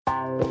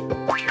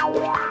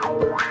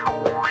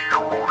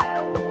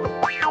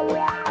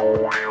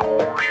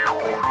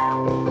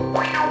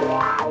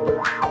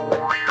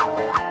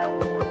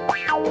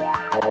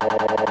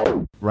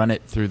Run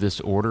it through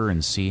this order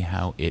and see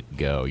how it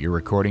go. You're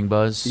recording,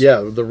 Buzz?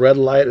 Yeah, the red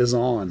light is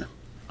on.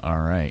 All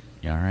right.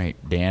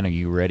 Dan, are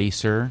you ready,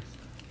 sir?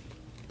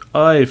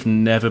 I've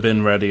never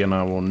been ready, and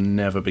I will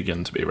never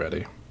begin to be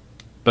ready.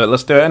 But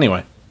let's do it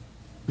anyway.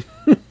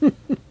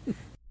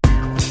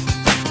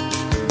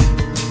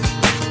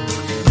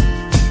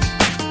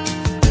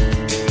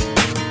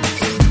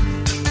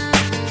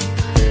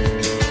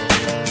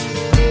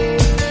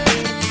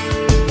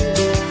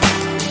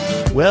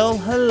 Well,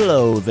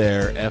 hello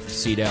there,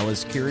 FC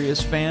Dallas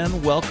Curious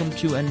fan. Welcome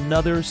to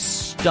another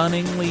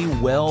stunningly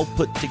well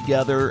put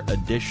together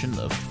edition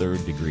of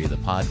Third Degree, the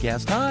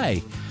podcast.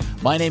 Hi,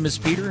 my name is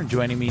Peter, and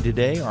joining me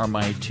today are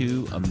my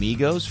two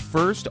amigos.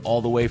 First,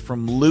 all the way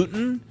from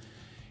Luton,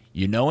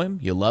 you know him,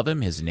 you love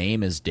him. His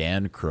name is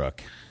Dan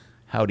Crook.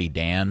 Howdy,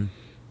 Dan.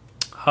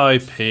 Hi,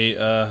 Pete.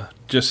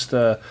 Just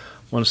want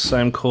to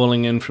say I'm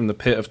calling in from the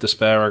pit of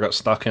despair I got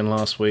stuck in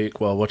last week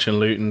while watching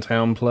Luton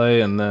Town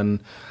play, and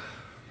then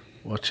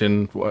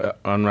watching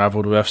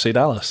Unraveled with FC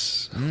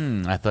Dallas.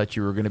 I thought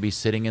you were going to be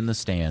sitting in the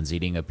stands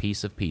eating a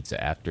piece of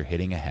pizza after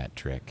hitting a hat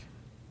trick.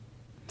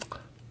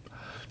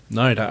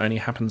 No, that only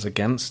happens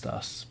against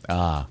us.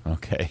 Ah,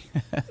 okay.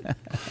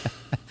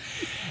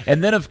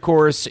 And then, of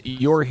course,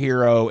 your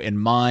hero and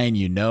mine,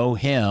 you know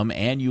him,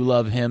 and you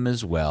love him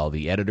as well,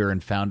 the editor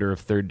and founder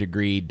of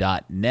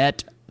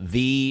ThirdDegree.net,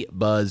 the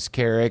Buzz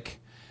Carrick.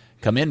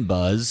 Come in,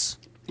 Buzz.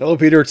 Hello,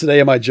 Peter.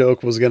 Today my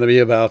joke was going to be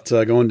about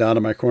going down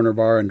to my corner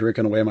bar and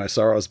drinking away my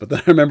sorrows, but then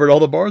I remembered all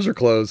the bars are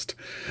closed.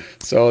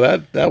 So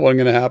that wasn't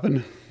going to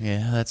happen.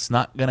 Yeah, that's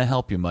not going to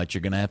help you much.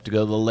 You're going to have to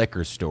go to the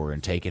liquor store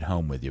and take it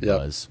home with you,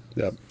 Buzz.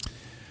 Yep.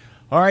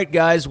 All right,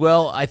 guys.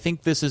 Well, I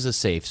think this is a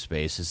safe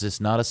space. Is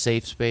this not a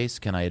safe space?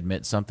 Can I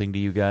admit something to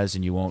you guys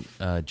and you won't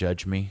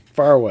judge me?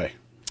 Far away.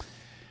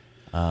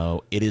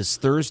 It is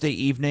Thursday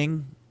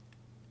evening,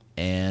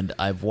 and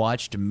I've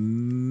watched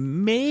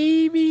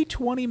maybe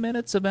 20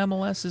 minutes of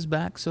MLS is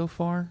back so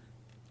far.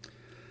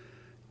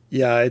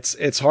 Yeah,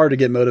 it's hard to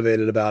get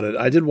motivated about it.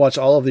 I did watch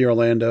all of the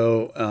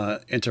Orlando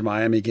Inter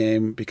Miami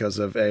game because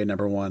of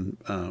number one,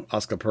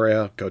 Oscar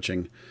Pereira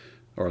coaching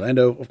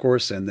Orlando, of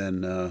course, and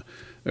then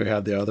we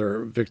had the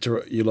other Victor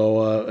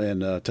Ulloa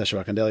and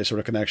Tesha Akindele sort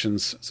of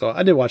connections. So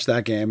I did watch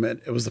that game.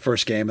 It was the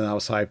first game, and I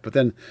was hyped. But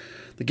then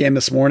the game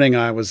this morning,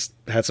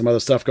 had some other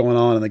stuff going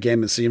on, and the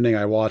game this evening,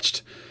 I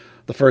watched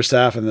the first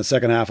half, and the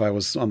second half I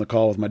was on the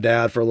call with my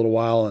dad for a little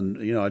while, and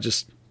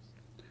it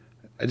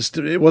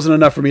wasn't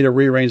enough for me to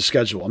rearrange the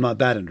schedule. I'm not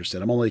that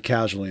interested. I'm only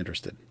casually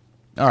interested.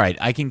 All right,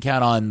 I can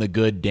count on the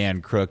good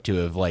Dan Crook to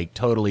have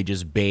totally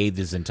just bathed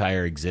his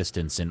entire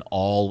existence in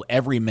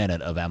every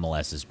minute of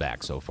MLS is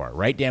back so far,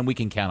 right, Dan? We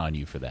can count on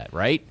you for that,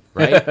 right?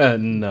 Right?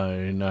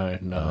 No.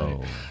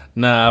 Oh.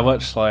 Nah, I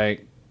watched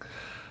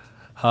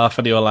half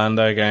of the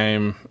Orlando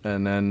game,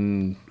 and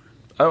then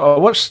I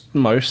watched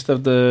most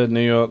of the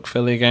New York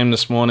Philly game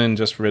this morning,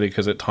 just really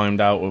because it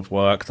timed out with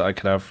work that I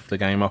could have the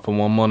game up on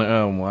one monitor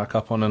and work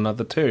up on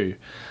another two.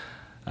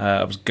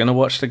 I was going to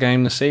watch the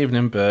game this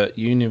evening, but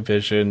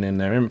Univision, in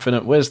their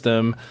infinite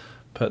wisdom,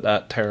 put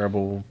that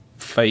terrible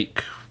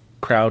fake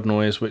crowd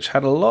noise, which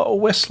had a lot of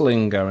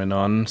whistling going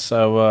on,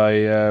 so I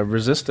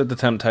resisted the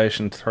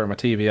temptation to throw my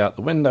TV out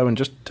the window and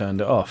just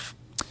turned it off.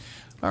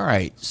 All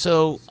right,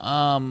 so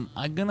I'm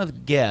going to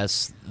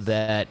guess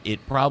that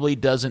it probably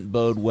doesn't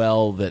bode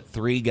well that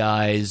three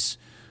guys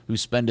who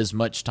spend as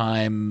much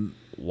time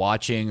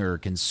watching or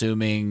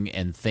consuming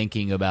and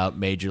thinking about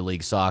Major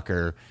League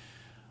Soccer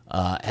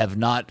have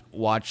not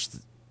watched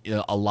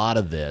a lot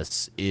of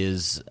this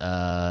is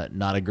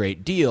not a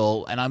great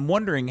deal. And I'm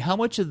wondering how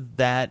much of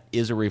that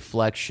is a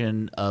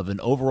reflection of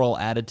an overall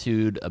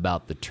attitude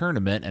about the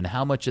tournament, and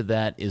how much of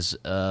that is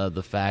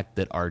the fact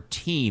that our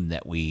team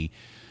that we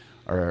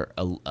are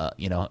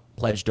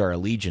pledged our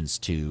allegiance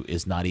to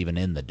is not even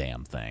in the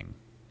damn thing.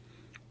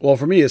 Well,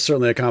 for me, it's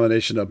certainly a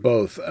combination of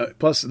both.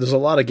 Plus, there's a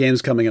lot of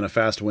games coming in a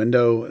fast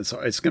window. It's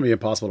going to be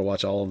impossible to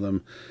watch all of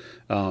them.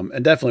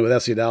 And definitely with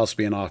FC Dallas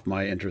being off,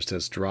 my interest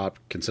has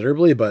dropped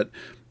considerably. But,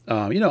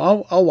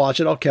 I'll watch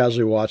it. I'll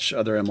casually watch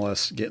other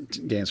MLS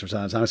games from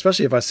time to time,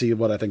 especially if I see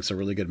what I think is a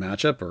really good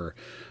matchup or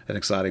an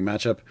exciting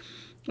matchup.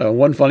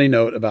 One funny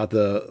note about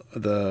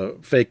the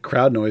fake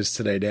crowd noise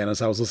today, Dan,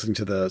 is I was listening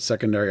to the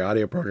secondary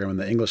audio program in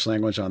the English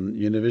language on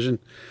Univision,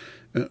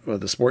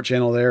 the sport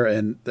channel there,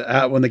 and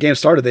when the game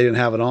started, they didn't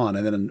have it on,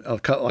 and then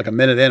a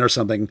minute in or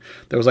something,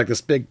 there was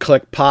this big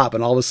click pop,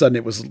 and all of a sudden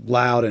it was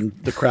loud, and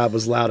the crowd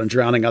was loud and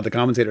drowning out the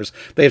commentators.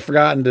 They had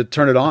forgotten to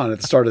turn it on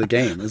at the start of the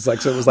game. It was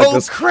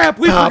this crap,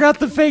 we forgot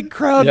the fake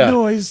crowd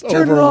noise.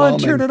 Turn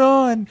it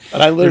on.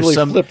 And I literally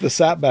flipped the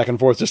sap back and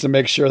forth just to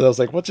make sure that I was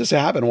like, what just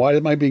happened? Why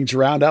am I being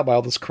drowned out by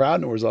all this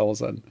crowd noise all of a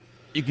sudden?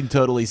 You can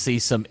totally see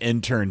some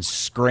interns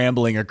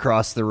scrambling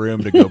across the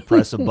room to go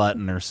press a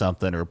button or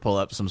something, or pull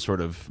up some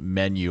sort of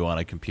menu on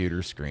a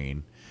computer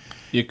screen.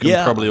 You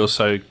can probably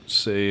also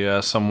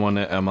see someone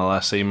at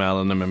MLS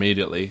emailing them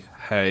immediately.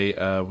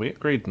 hey, we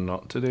agreed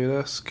not to do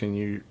this. Can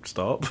you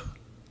stop?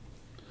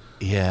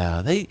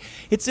 Yeah,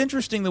 it's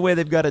interesting the way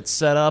they've got it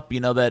set up. You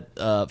know,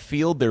 that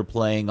field they're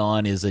playing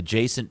on is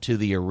adjacent to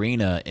the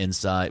arena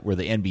inside where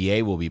the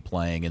NBA will be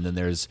playing, and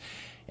then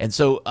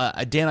so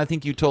Dan, I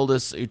think you told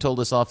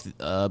us off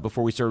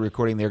before we started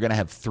recording they're going to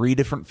have 3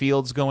 different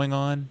fields going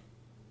on.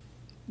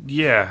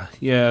 Yeah.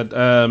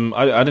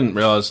 I didn't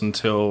realize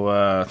until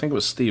I think it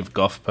was Steve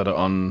Goff put it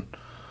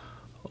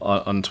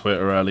on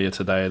Twitter earlier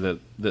today that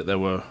there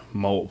were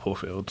multiple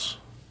fields.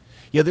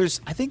 Yeah,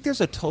 I think there's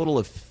a total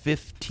of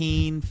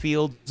 15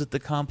 fields at the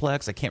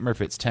complex. I can't remember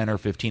if it's 10 or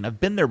 15. I've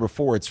been there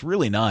before. It's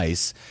really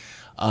nice.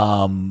 There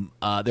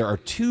are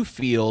 2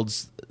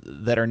 fields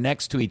that are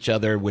next to each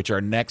other, which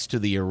are next to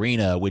the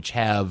arena, which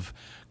have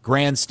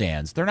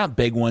grandstands. They're not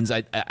big ones.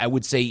 I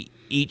would say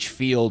each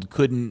field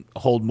couldn't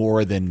hold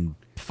more than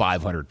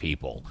 500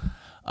 people.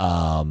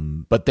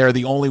 But they're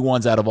the only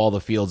ones out of all the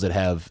fields that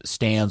have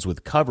stands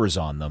with covers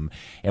on them.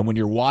 And when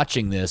you're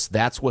watching this,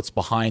 that's what's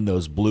behind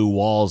those blue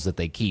walls that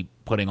they keep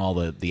putting all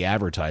the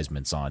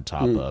advertisements on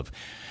top of.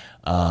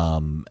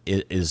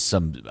 Is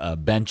some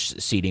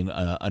bench seating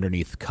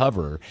underneath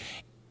cover.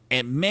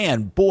 And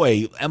man,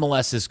 boy,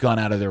 MLS has gone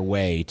out of their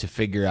way to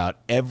figure out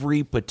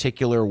every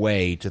particular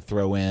way to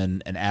throw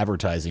in an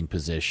advertising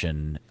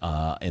position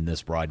in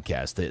this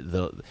broadcast.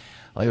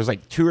 There's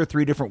like 2 or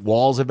 3 different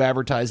walls of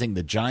advertising,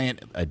 the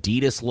giant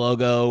Adidas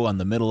logo on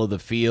the middle of the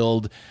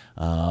field.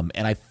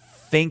 And I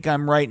think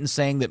I'm right in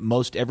saying that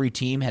most every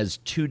team has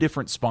 2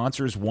 different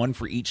sponsors, one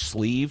for each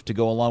sleeve to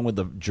go along with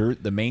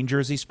the main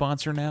jersey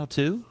sponsor now,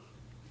 too.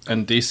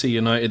 And DC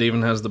United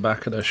even has the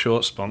back of their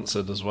shorts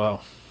sponsored as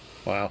well.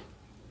 Wow.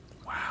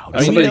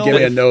 I Somebody gave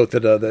me a note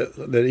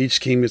that each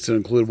team gets to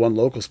include one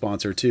local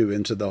sponsor, too,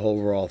 into the whole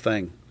overall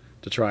thing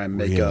to try and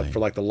make up for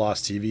like the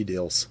lost TV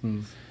deals.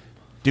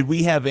 Did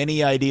we have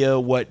any idea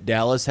what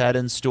Dallas had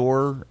in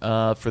store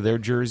for their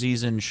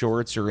jerseys and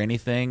shorts or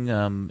anything,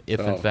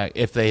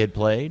 if they had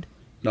played?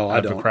 No,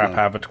 I don't. Advocrap.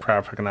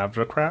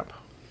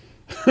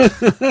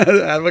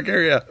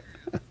 Advocaria.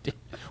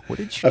 What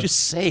did you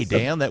just say,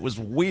 Dan? That was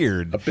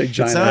weird. A big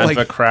giant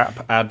Advocrap,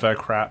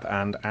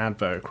 and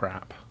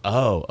Advocrap.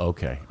 Oh,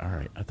 okay. All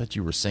right. I thought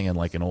you were singing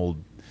like an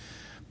old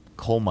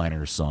coal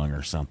miner song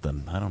or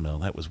something. I don't know.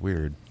 That was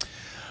weird.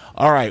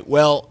 All right.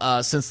 Well,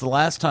 since the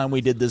last time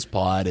we did this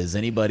pod, as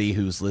anybody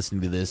who's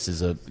listening to this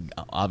is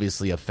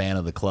obviously a fan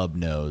of the club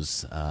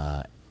knows,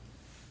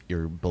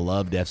 your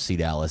beloved FC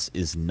Dallas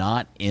is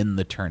not in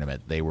the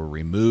tournament. They were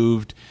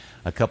removed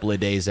a couple of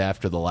days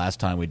after the last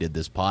time we did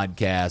this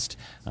podcast.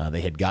 They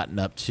had gotten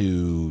up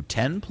to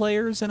 10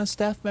 players and a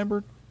staff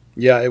member.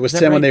 Yeah, it was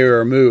 10 when they were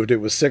removed. It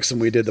was 6 when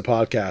we did the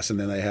podcast, and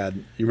then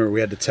you remember we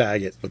had to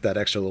tag it with that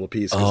extra little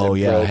piece. Oh,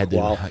 yeah, I had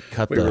to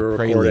cut the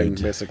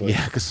prelude. Basically.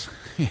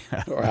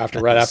 Yeah, or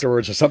right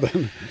afterwards or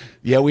something.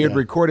 Yeah, we had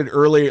recorded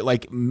earlier,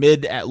 like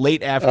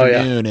late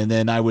afternoon, and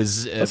then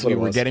we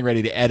were getting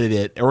ready to edit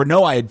it. Or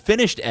no, I had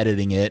finished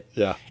editing it,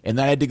 and then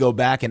I had to go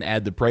back and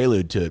add the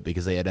prelude to it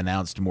because they had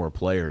announced more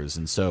players.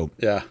 And so,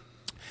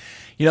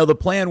 the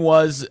plan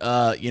was,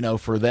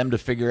 for them to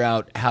figure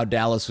out how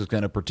Dallas was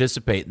going to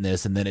participate in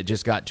this, and then it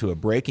just got to a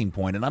breaking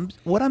point. And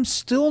what I'm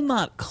still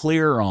not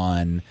clear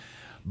on,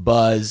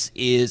 Buzz,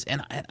 is,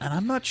 and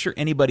I'm not sure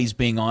anybody's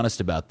being honest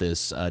about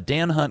this.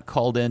 Dan Hunt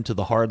called into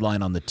the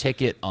hardline on the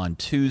ticket on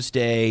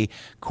Tuesday.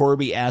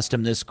 Corby asked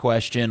him this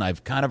question.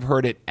 I've kind of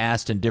heard it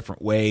asked in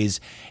different ways.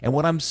 And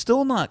what I'm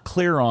still not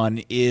clear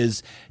on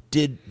is,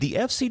 did the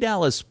FC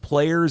Dallas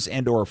players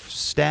and or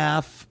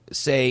staff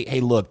say, hey,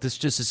 look, this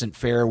just isn't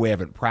fair. We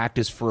haven't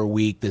practiced for a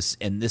week. This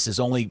is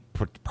only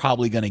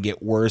probably going to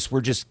get worse.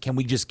 Can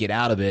we just get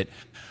out of it?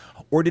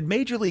 Or did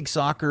Major League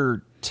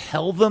Soccer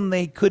tell them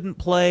they couldn't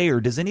play, or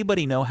does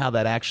anybody know how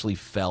that actually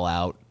fell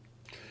out?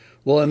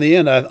 Well, in the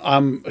end,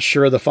 I'm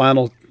sure the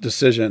final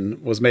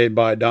decision was made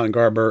by Don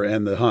Garber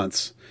and the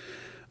Hunts.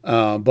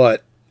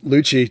 But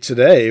Lucci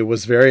today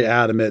was very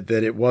adamant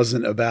that it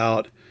wasn't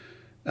about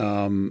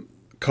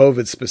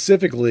COVID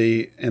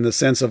specifically, in the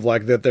sense of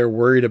like that they're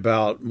worried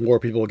about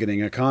more people getting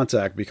in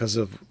contact because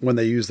of when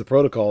they use the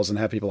protocols and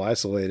have people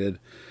isolated.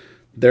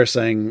 They're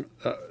saying,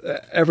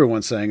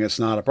 everyone's saying it's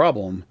not a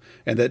problem.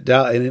 And and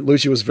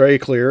Lucci was very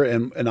clear,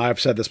 and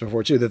I've said this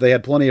before too, that they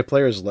had plenty of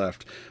players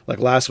left. Like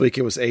last week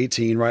it was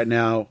 18. Right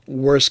now,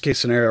 worst case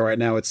scenario right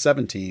now, it's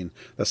 17.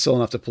 That's still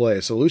enough to play.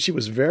 So Lucci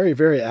was very,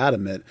 very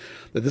adamant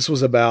that this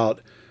was about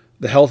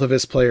the health of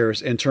his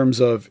players in terms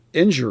of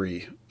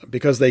injury,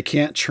 because they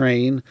can't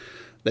train,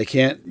 they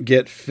can't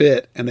get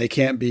fit, and they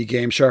can't be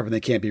game sharp, and they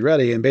can't be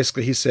ready. And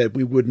basically he said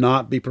we would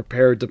not be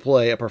prepared to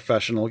play a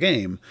professional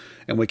game,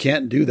 and we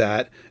can't do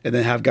that and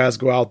then have guys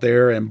go out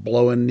there and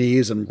blowing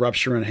knees and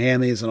rupturing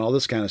hammies and all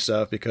this kind of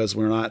stuff because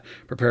we're not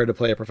prepared to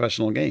play a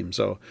professional game.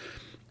 So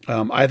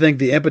I think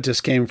the impetus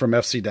came from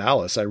FC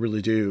Dallas. I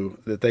really do,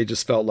 that they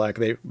just felt like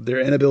their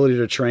inability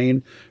to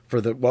train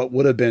for what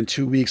would have been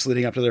 2 weeks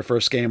leading up to their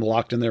first game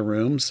locked in their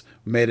rooms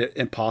made it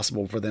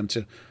impossible for them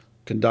to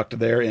conduct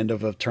their end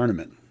of a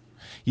tournament.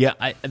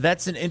 Yeah,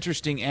 that's an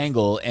interesting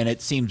angle, and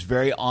it seems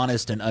very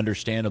honest and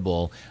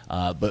understandable.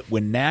 But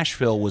when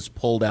Nashville was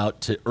pulled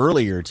out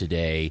earlier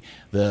today,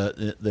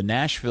 the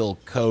Nashville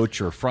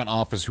coach or front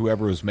office,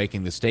 whoever was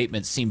making the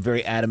statement, seemed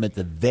very adamant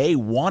that they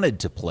wanted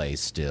to play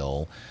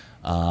still.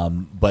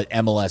 But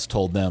MLS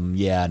told them,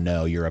 yeah,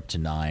 no, you're up to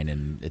 9,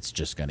 and it's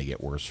just going to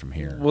get worse from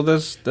here. Well,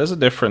 there's a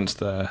difference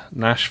there.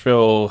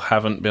 Nashville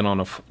haven't been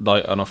on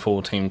a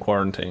full team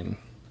quarantine.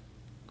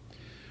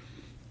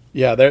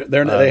 Yeah, they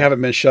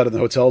haven't been shut in the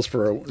hotels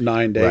for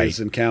 9 days Right.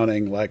 and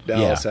counting, like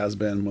Dallas has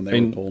been when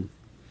they were pulled.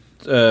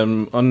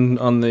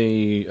 On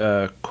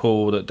the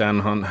call that Dan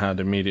Hunt had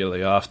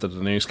immediately after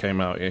the news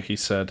came out, he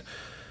said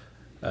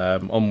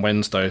on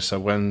Wednesday, so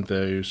when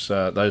those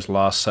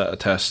last set of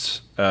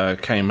tests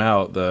came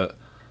out, that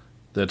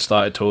they'd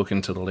started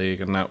talking to the league,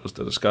 and that was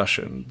the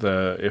discussion.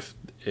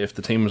 If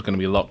the team was going to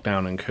be locked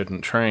down and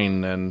couldn't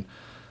train, then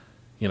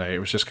it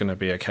was just going to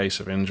be a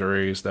case of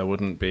injuries. There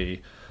wouldn't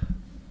be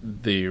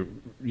the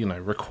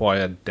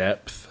required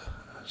depth.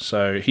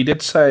 So he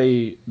did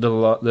say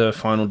the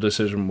final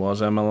decision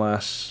was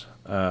MLS,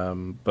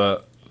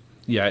 but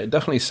yeah, it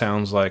definitely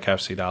sounds like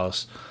FC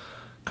Dallas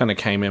kind of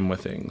came in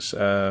with things.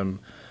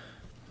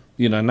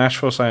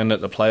 Nashville saying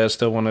that the players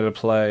still wanted to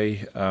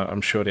play.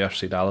 I'm sure the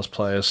FC Dallas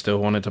players still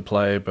wanted to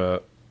play,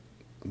 but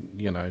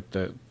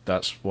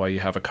that's why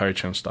you have a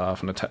coaching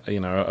staff and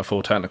a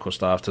full technical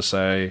staff to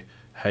say,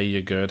 hey,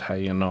 you're good,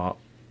 hey, you're not.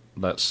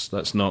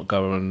 Let's not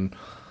go and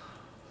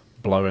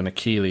blow an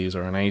Achilles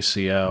or an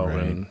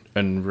ACL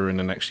and ruin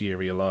the next year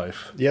of your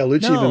life. Yeah,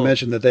 Lucci even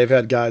mentioned that they've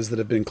had guys that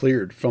have been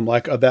cleared from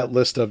that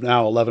list of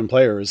now 11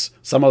 players.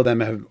 Some of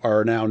them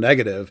are now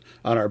negative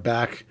and are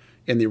back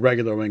in the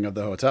regular wing of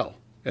the hotel.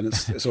 And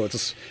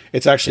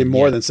it's actually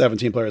more than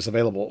 17 players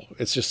available.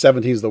 It's just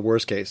 17 is the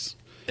worst case.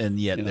 And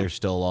yet they're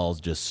still all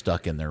just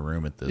stuck in their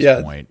room at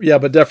this point. Yeah,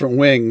 but different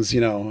wings,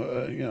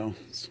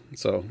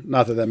 so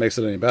not that makes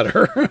it any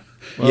better.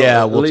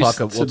 We'll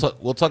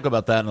talk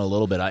about that in a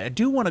little bit. I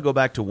do want to go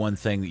back to one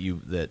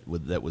thing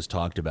that was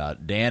talked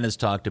about. Dan has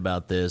talked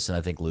about this, and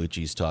I think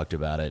Lucci's talked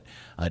about it.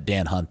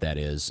 Dan Hunt, that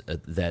is,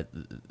 that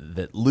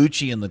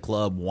Lucci and the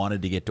club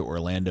wanted to get to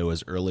Orlando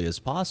as early as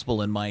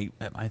possible. And my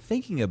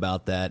thinking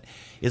about that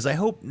is, I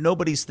hope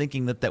nobody's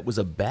thinking that was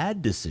a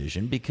bad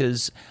decision,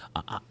 because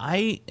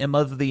I am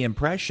of the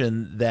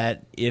impression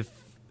that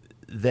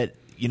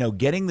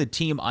getting the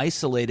team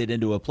isolated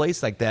into a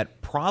place like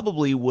that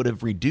probably would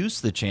have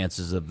reduced the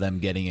chances of them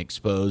getting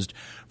exposed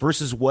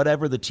versus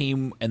whatever the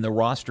team and the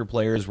roster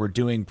players were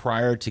doing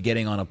prior to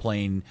getting on a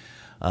plane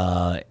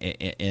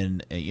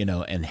and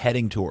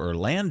heading to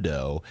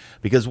Orlando,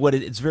 because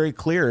it's very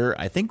clear,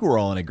 I think we're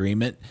all in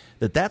agreement,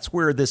 that's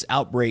where this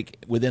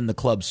outbreak within the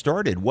club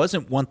started.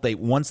 Wasn't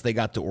once they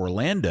got to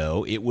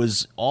Orlando, it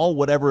was all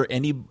whether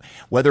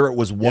it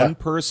was one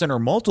person or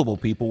multiple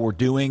people were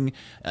doing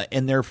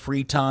in their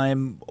free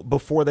time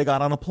before they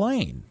got on a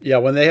plane. Yeah,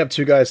 when they have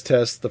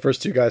the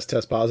first 2 guys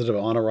test positive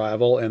on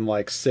arrival, and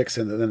 6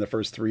 in the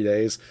first 3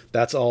 days,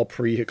 that's all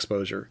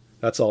pre-exposure.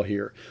 That's all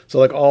here.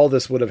 So all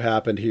this would have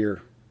happened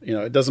here.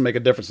 It doesn't make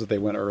a difference if they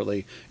went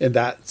early in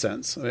that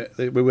sense.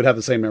 We would have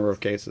the same number of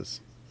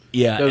cases.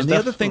 Yeah, and the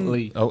other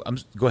thing...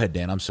 go ahead,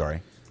 Dan. I'm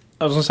sorry.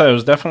 I was going to say, it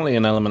was definitely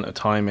an element of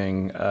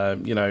timing.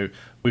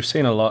 We've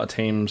seen a lot of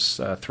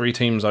teams, 3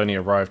 teams only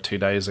arrived 2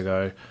 days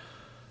ago,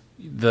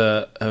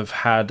 that have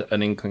had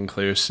an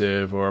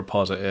inconclusive or a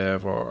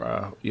positive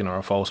or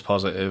a false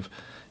positive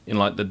in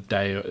the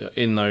day,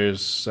 in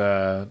those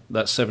that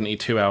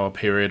 72-hour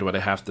period where they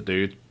have to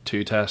do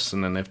 2 tests,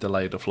 and then they've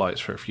delayed the flights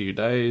for a few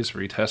days,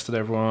 retested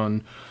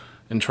everyone,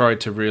 and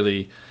tried to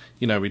really,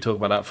 we talk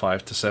about that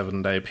 5 to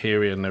 7 day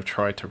period, and they've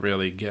tried to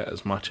really get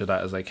as much of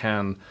that as they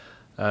can.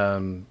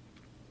 FC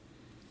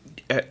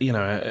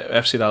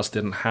Dallas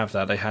didn't have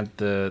that. They had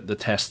the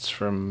tests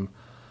from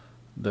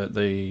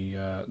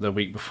the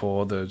week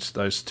before,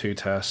 those 2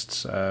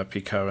 tests,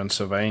 Pico and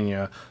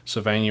Sylvania.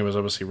 Sylvania was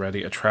obviously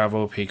ready to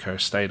travel. Pico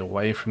stayed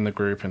away from the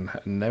group and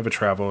never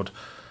traveled.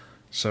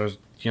 So,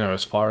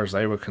 as far as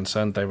they were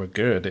concerned, they were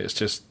good. It's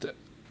just,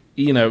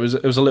 it was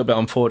a little bit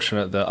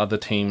unfortunate that other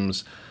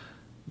teams,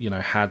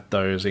 had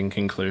those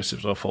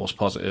inconclusives or false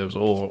positives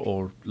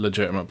or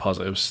legitimate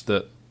positives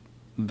that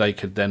they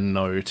could then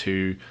know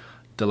to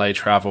delay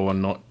travel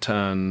and not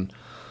turn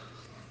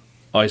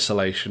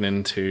isolation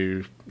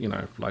into,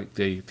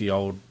 the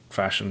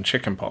old-fashioned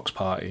chickenpox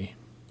party.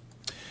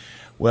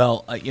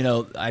 Well,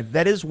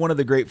 that is one of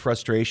the great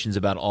frustrations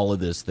about all of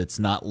this that's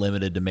not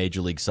limited to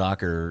Major League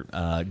Soccer.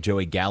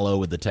 Joey Gallo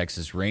with the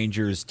Texas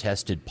Rangers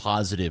tested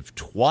positive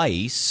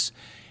twice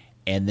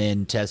and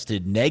then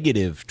tested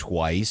negative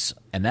twice,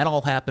 and that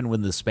all happened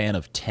within the span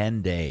of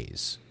 10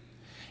 days.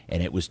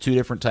 And it was 2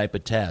 different type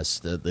of tests.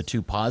 The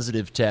 2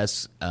 positive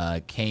tests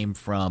came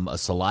from a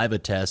saliva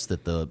test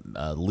that the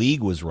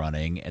league was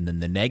running, and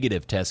then the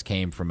negative test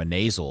came from a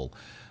nasal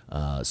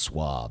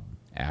swab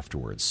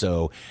afterwards.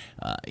 So,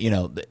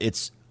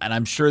 it's and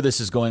I'm sure this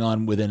is going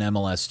on within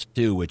MLS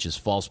too, which is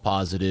false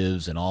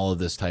positives and all of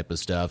this type of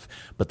stuff.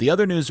 But the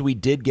other news we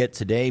did get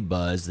today,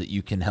 Buzz, that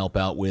you can help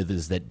out with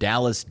is that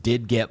Dallas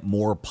did get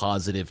more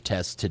positive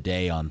tests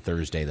today on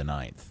Thursday the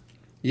 9th.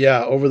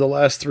 Yeah, over the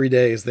last 3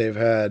 days, they've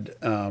had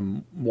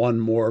one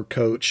more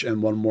coach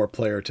and one more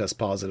player test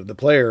positive. The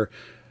player,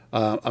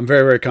 I'm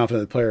very, very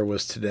confident the player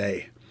was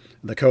today.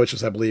 The coach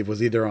was, I believe,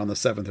 was either on the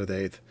 7th or the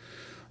 8th.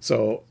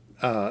 So,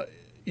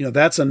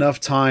 that's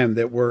enough time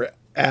that we're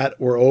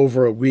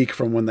over a week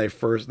from when they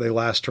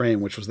last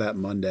trained, which was that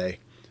Monday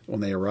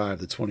when they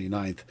arrived, the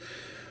 29th.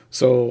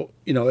 So,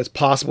 it's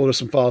possible there's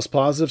some false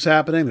positives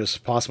happening. There's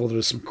possible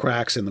there's some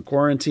cracks in the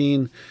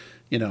quarantine.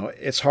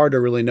 It's hard to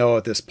really know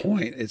at this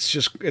point.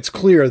 It's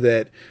clear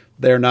that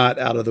they're not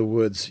out of the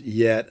woods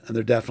yet, and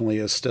there definitely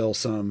is still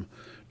some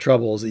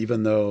troubles,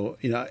 even though,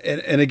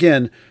 and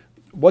again,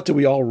 what do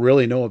we all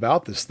really know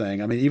about this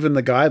thing? I mean, even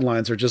the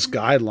guidelines are just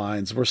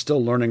guidelines. We're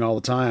still learning all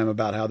the time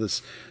about how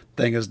this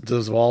thing is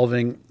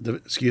evolving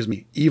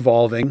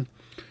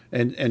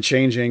and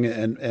changing,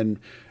 and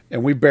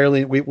we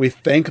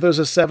think there's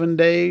a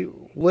 7-day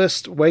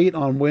wait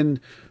on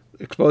when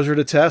exposure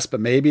to test, but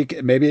maybe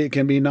it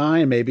can be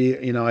 9. Maybe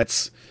they're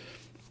not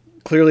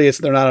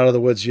out of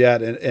the woods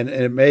yet, and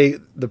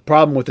the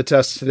problem with the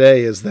test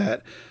today is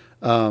that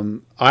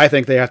I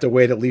think they have to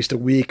wait at least a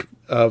week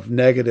of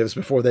negatives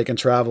before they can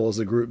travel as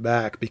a group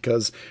back,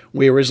 because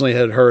we originally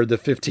had heard the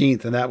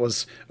 15th, and that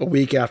was a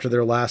week after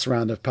their last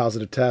round of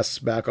positive tests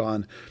back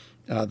on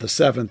the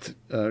 7th,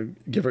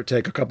 give or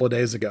take a couple of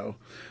days ago.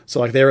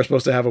 So they were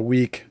supposed to have a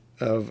week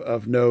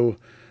of no.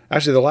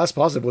 Actually, the last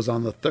positive was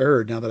on the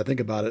 3rd, now that I think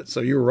about it. So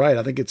you're right.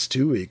 I think it's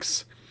 2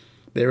 weeks.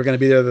 They were going to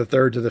be there the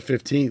 3rd to the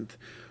 15th.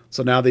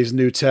 So now these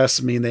new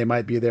tests mean they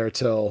might be there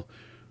till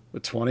the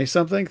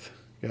 20-something.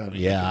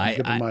 Yeah,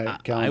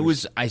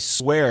 I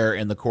swear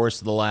in the course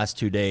of the last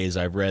 2 days,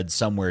 I've read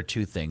somewhere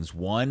 2 things.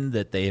 One,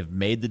 that they have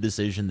made the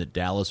decision that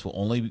Dallas will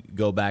only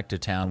go back to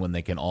town when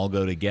they can all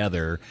go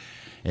together.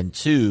 And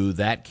 2,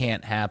 that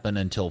can't happen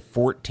until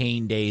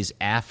 14 days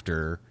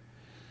after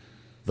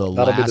the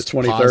last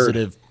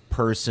positive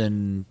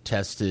person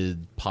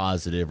tested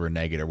positive or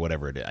negative,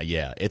 whatever it is.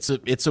 Yeah,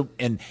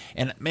 and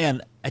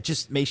man, it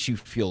just makes you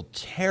feel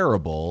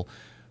terrible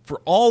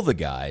for all the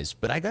guys.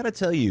 But I got to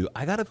tell you,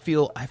 I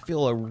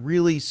feel a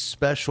really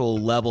special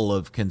level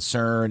of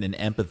concern and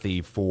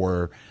empathy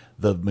for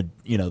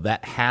that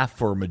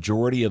half or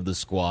majority of the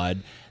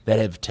squad that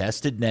have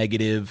tested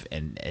negative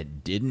and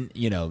didn't,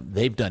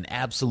 they've done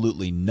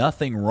absolutely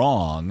nothing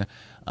wrong.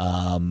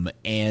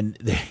 And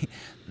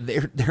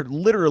they're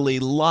literally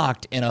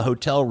locked in a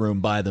hotel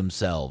room by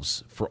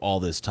themselves for all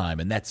this time,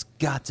 and that's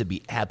got to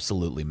be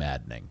absolutely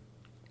maddening.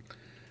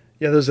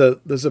 Yeah, there's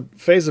a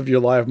phase of your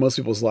life, most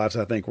people's lives,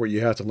 I think, where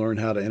you have to learn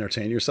how to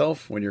entertain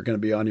yourself when you're going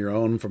to be on your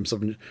own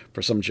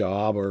for some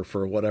job or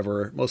for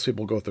whatever. Most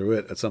people go through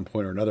it at some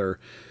point or another.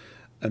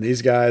 And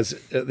these guys,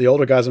 the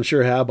older guys, I'm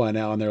sure have by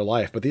now in their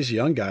life, but these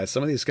young guys,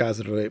 some of these guys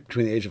that are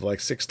between the age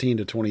of 16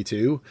 to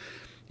 22,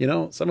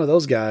 some of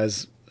those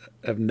guys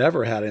have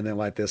never had anything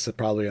like this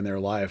probably in their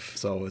life.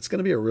 So it's going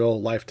to be a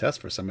real life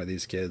test for some of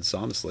these kids,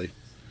 honestly.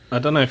 I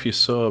don't know if you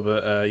saw,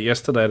 but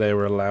yesterday they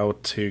were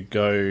allowed to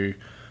go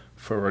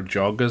for a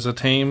jog as a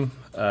team,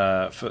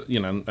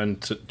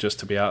 just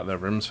to be out of their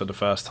rooms for the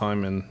first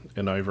time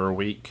in over a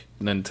week.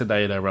 And then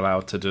today they were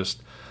allowed to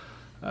just,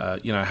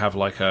 have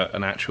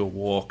an actual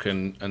walk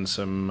and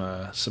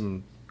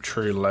some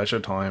true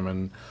leisure time.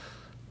 And,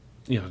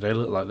 they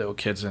look like little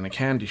kids in a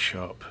candy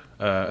shop.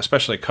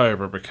 Especially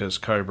Cobra, because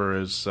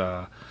Cobra is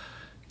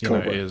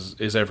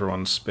is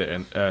everyone's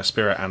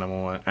spirit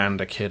animal and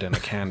a kid in a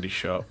candy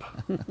shop.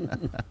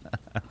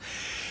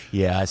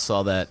 Yeah, I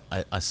saw that.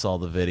 I saw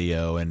the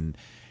video, and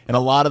a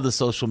lot of the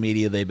social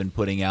media they've been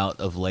putting out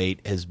of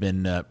late has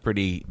been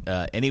pretty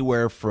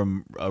anywhere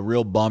from a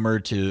real bummer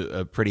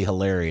to pretty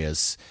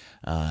hilarious.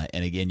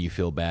 And again, you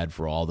feel bad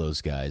for all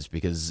those guys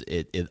because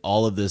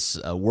all of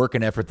this work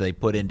and effort they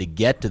put in to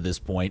get to this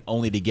point,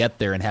 only to get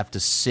there and have to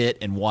sit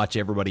and watch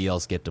everybody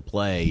else get to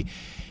play,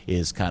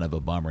 is kind of a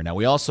bummer. Now,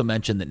 we also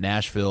mentioned that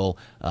Nashville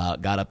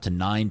got up to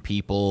 9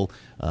 people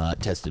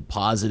tested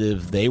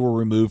positive. They were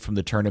removed from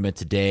the tournament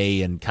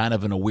today, and kind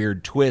of in a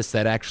weird twist,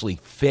 that actually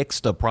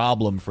fixed a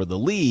problem for the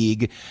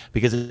league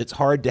because it's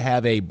hard to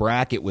have a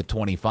bracket with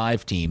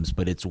 25 teams,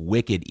 but it's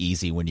wicked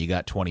easy when you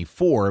got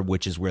 24,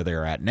 which is where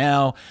they're at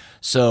now.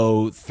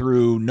 So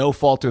through no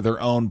fault of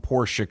their own,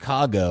 poor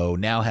Chicago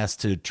now has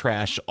to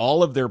trash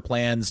all of their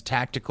plans,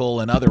 tactical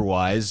and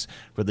otherwise,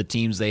 for the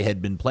teams they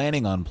had been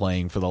planning on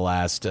playing for the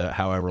last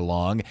however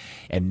long,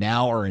 and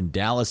now are in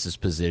Dallas's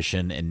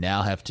position and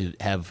now have to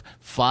have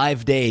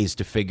 5 days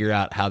to figure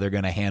out how they're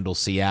going to handle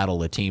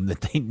Seattle, a team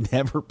that they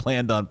never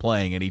planned on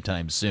playing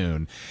anytime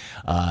soon.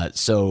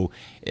 So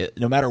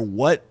no matter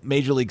what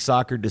Major League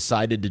Soccer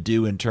decided to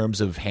do in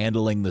terms of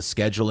handling the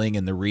scheduling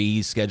and the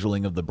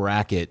rescheduling of the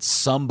bracket,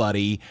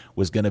 somebody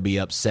was going to be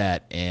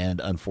upset, and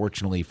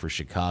unfortunately for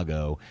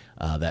Chicago,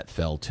 that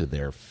fell to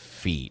their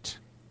feet.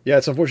 Yeah,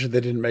 it's unfortunate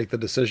they didn't make the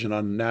decision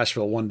on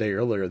Nashville one day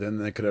earlier. Then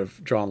they could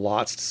have drawn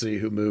lots to see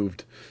who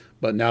moved.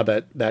 But now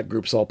that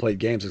group's all played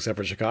games except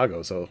for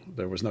Chicago, so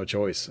there was no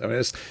choice. I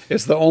mean,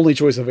 it's the only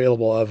choice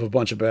available of a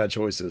bunch of bad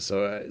choices.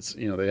 So it's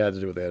they had to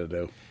do what they had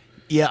to do.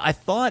 Yeah, I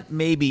thought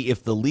maybe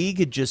if the league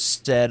had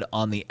just said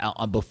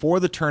before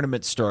the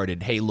tournament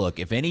started, hey, look,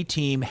 if any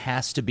team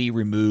has to be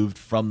removed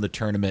from the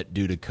tournament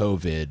due to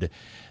COVID,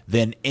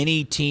 then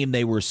any team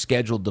they were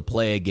scheduled to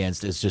play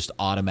against is just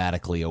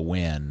automatically a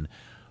win.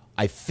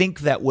 I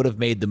think that would have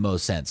made the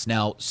most sense.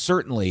 Now,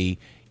 certainly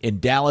in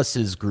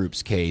Dallas's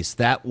group's case,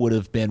 that would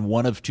have been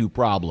one of two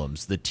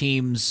problems. The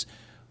teams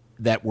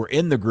that were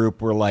in the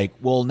group were like,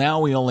 well,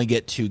 now we only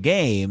get 2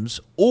 games,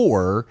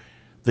 or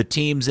the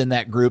teams in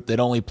that group that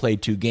only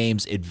played 2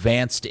 games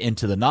advanced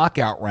into the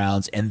knockout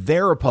rounds, and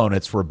their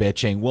opponents were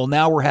bitching, well,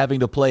 now we're having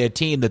to play a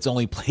team that's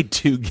only played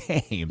 2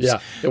 games. Yeah,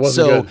 it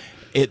wasn't good.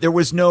 There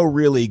was no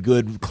really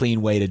good,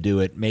 clean way to do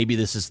it. Maybe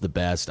this is the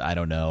best. I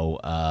don't know.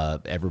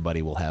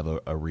 Everybody will have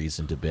a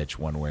reason to bitch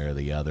one way or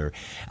the other.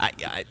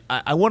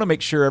 I want to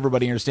make sure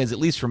everybody understands, at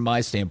least from my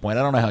standpoint.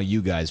 I don't know how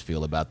you guys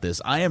feel about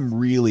this. I am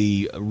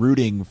really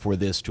rooting for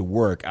this to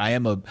work.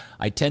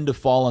 I tend to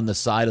fall on the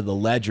side of the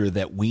ledger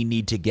that we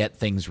need to get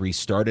things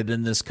restarted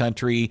in this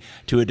country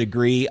to a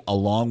degree,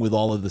 along with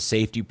all of the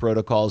safety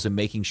protocols and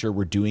making sure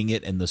we're doing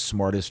it in the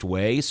smartest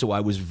way. So I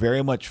was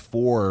very much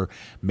for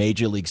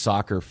Major League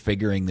Soccer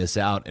figuring this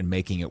out and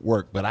making it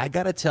work. But I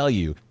got to tell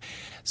you,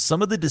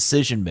 some of the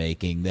decision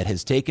making that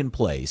has taken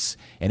place,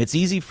 and it's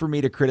easy for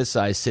me to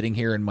criticize sitting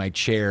here in my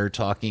chair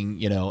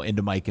talking,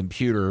 into my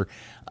computer,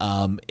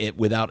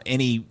 without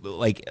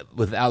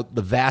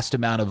the vast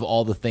amount of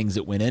all the things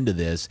that went into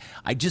this.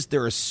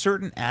 There are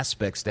certain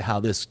aspects to how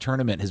this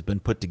tournament has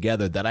been put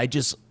together that I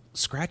just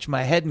scratch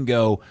my head and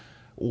go,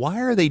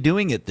 why are they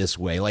doing it this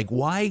way? Like,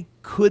 why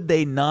could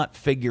they not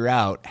figure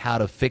out how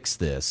to fix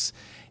this?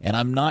 And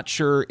I'm not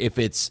sure if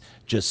it's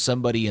just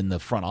somebody in the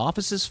front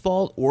office's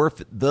fault or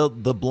if the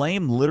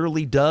blame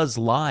literally does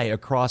lie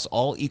across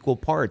all equal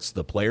parts,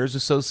 the Players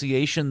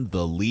Association,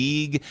 the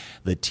league,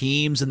 the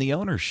teams, and the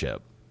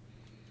ownership.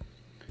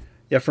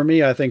 Yeah, for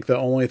me, I think the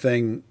only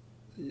thing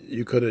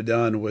you could have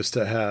done was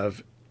to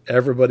have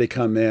everybody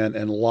come in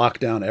and lock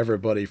down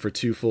everybody for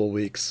 2 full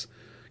weeks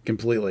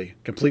completely.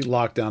 Complete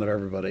lockdown of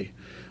everybody.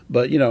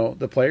 But,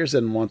 the players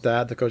didn't want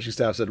that. The coaching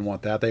staff didn't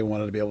want that. They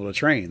wanted to be able to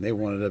train. They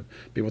wanted to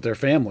be with their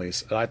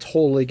families. And I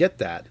totally get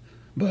that.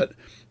 But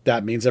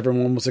that means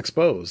everyone was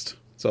exposed.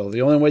 So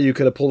the only way you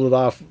could have pulled it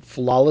off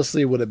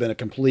flawlessly would have been a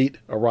complete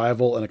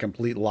arrival and a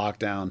complete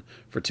lockdown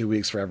for 2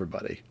 weeks for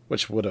everybody,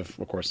 which would have,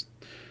 of course,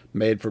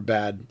 made for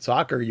bad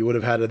soccer. You would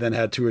have had to then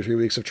had 2 or 3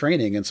 weeks of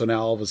training. And so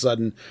now all of a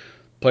sudden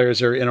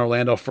players are in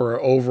Orlando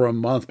for over a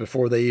month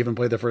before they even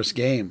play their first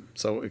game.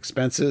 So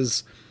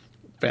expenses,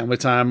 family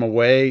time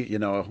away,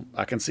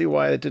 I can see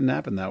why it didn't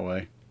happen that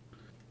way.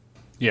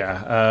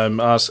 Yeah,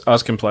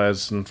 asking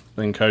players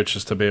and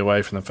coaches to be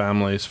away from the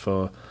families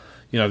for,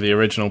 the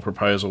original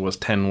proposal was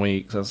 10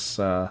 weeks.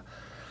 That's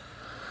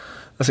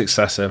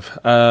excessive.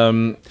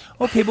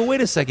 Okay, but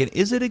wait a second.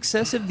 Is it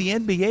excessive? The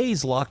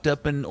NBA's locked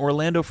up in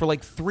Orlando for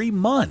like 3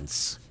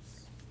 months.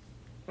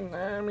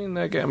 I mean,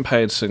 they're getting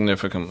paid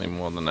significantly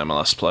more than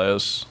MLS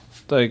players.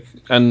 Well,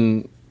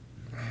 10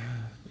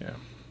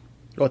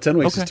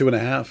 weeks is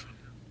 2.5.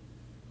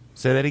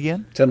 Say that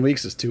again? 10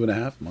 weeks is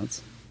 2.5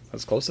 months.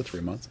 That's close to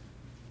 3 months.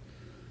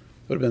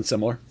 Would have been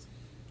similar.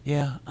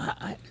 Yeah,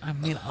 I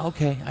mean,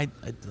 okay.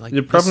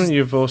 The problem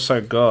you've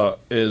also got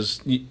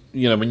is,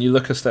 when you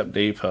look a step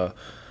deeper,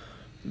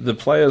 the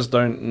players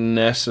don't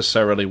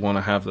necessarily want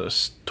to have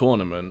this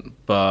tournament,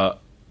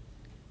 but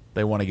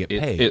they want to get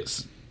paid.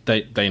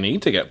 They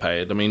need to get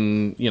paid. I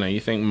mean, you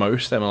think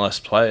most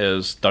MLS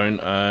players don't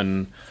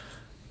earn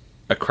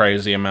a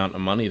crazy amount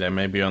of money. They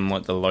may be on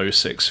like the low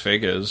 6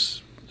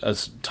 figures,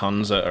 as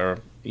tons that are,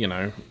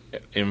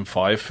 in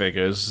 5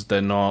 figures.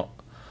 They're not.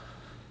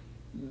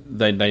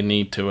 They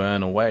need to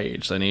earn a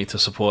wage. They need to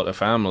support their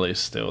families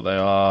still. They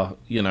are,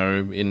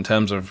 in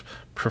terms of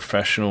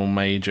professional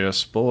major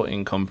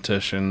sporting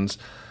competitions,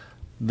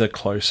 the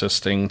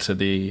closest thing to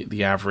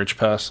the average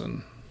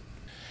person.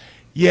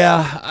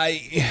 Yeah,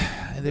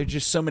 there are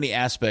just so many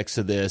aspects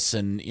of this,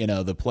 and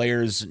the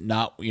players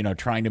not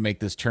trying to make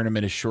this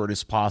tournament as short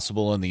as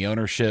possible, and the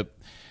ownership,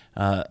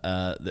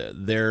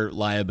 their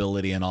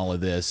liability and all of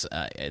this.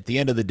 At the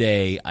end of the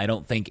day, I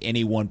don't think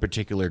any one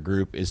particular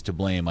group is to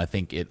blame. I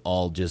think it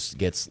all just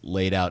gets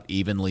laid out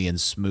evenly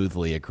and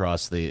smoothly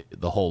across the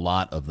whole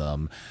lot of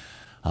them,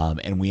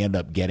 and we end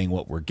up getting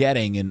what we're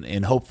getting,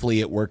 and hopefully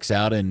it works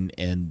out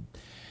and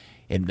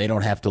they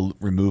don't have to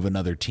remove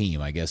another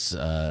team. I guess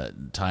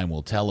time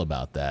will tell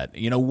about that.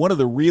 One of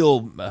the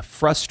real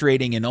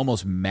frustrating and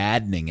almost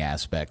maddening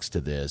aspects to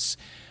this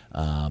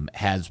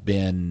has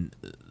been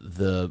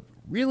the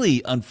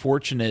really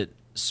unfortunate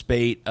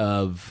spate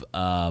of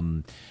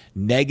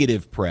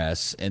negative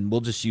press, and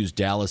we'll just use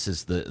Dallas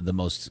as the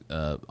most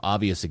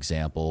obvious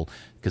example.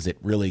 because it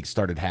really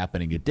started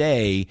happening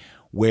today,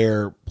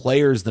 where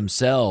players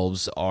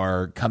themselves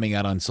are coming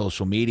out on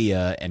social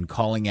media and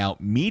calling out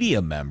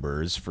media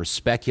members for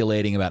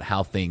speculating about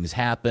how things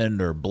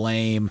happened or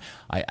blame.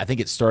 I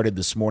think it started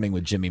this morning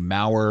with Jimmy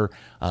Maurer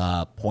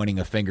pointing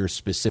a finger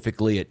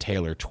specifically at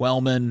Taylor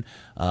Twellman,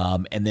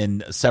 and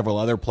then several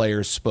other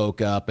players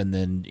spoke up, and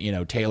then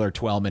Taylor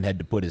Twellman had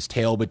to put his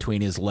tail between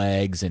his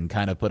legs and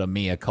kind of put a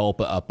mea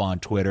culpa up on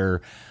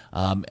Twitter.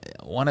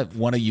 One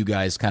of you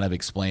guys kind of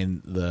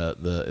explain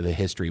the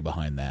history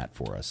behind that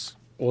for us.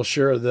 Well,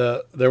 sure.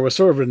 There was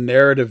sort of a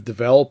narrative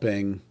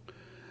developing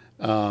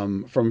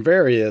from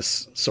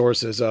various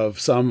sources of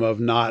some of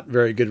not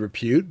very good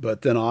repute,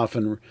 but then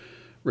often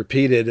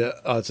repeated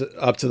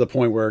up to the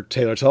point where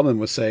Taylor Twellman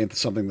was saying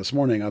something this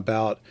morning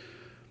about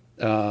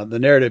the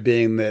narrative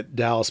being that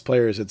Dallas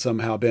players had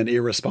somehow been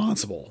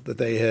irresponsible, that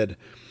they had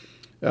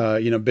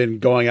been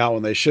going out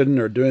when they shouldn't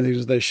or doing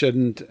things they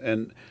shouldn't,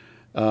 and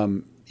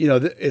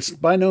it's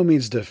by no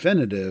means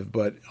definitive,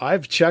 but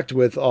I've checked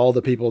with all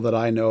the people that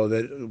I know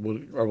that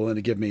are willing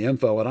to give me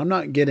info, and I'm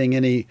not getting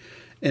any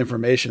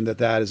information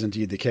that is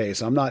indeed the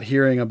case. I'm not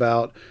hearing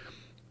about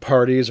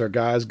parties or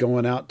guys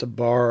going out to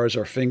bars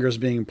or fingers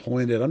being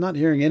pointed. I'm not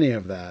hearing any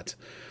of that.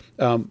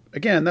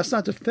 Again, that's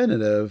not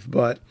definitive,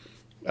 but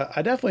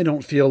I definitely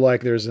don't feel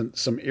like there's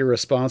some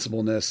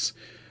irresponsibleness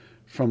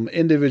from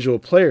individual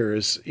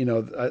players.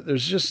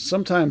 There's just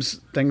sometimes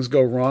things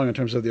go wrong in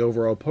terms of the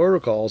overall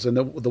protocols. And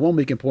the one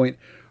we can point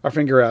our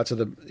finger out to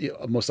the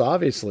most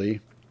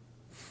obviously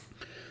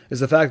is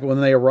the fact that when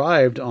they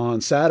arrived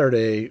on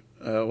Saturday,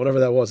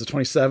 whatever that was, the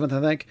 27th, I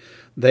think,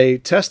 they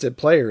tested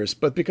players.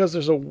 But because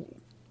there's a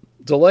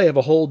delay of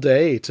a whole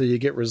day till you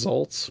get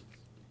results,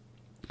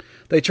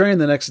 they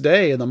trained the next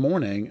day in the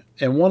morning.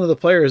 And one of the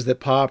players that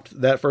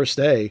popped that first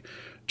day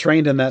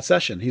trained in that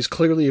session. He's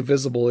clearly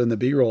visible in the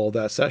B-roll of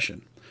that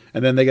session.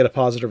 And then they get a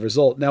positive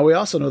result. Now, we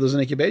also know there's an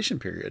incubation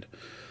period.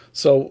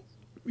 So,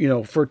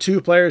 for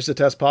two players to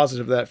test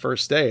positive that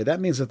first day,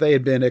 that means that they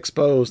had been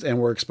exposed and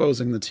were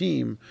exposing the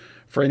team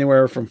for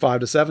anywhere from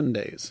 5 to 7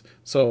 days.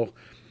 So,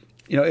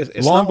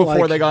 it's long not before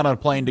like, they got on a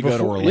plane to go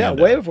to Orlando. Yeah,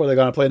 way before they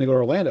got on a plane to go to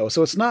Orlando.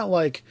 So it's not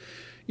like,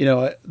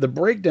 the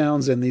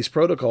breakdowns in these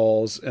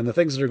protocols and the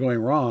things that are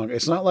going wrong,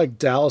 it's not like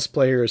Dallas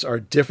players are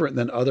different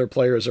than other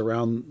players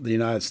around the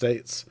United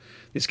States.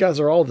 These guys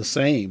are all the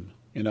same.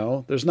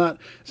 It's not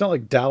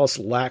like Dallas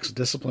lacks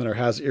discipline or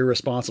has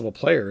irresponsible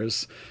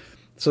players.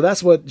 So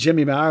that's what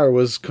Jimmy Maurer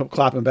was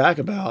clapping back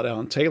about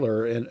on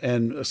Taylor,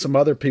 and some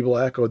other people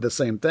echoed the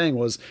same thing,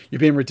 was, you're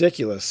being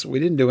ridiculous. We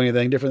didn't do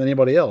anything different than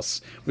anybody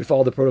else. We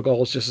followed the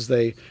protocols just as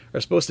they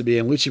are supposed to be.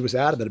 And Lucci was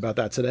adamant about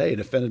that today and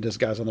defended his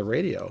guys on the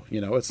radio.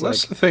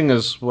 That's the thing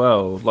as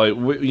well. Like,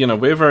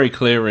 we're very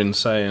clear in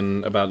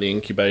saying about the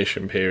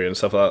incubation period and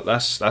stuff like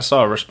that. That's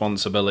our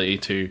responsibility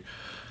to,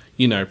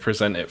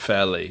 present it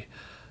fairly.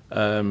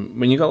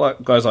 When you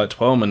got guys like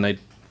Twellman,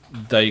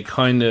 they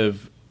kind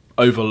of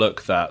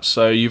overlook that.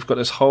 So you've got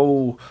this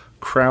whole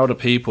crowd of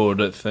people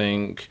that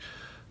think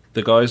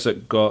the guys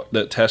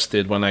that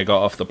tested when they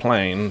got off the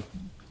plane,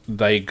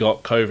 they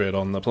got COVID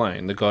on the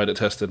plane. The guy that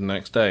tested the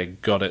next day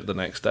got it the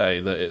next day.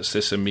 That it's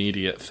this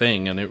immediate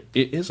thing, and it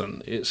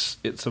isn't.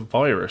 It's a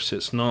virus.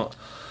 It's not.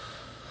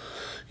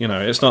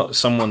 It's not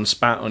someone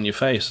spat on your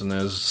face and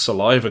there's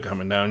saliva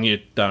coming down your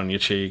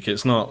cheek.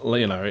 It's not.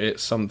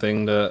 It's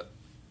something that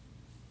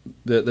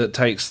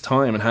takes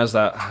time and has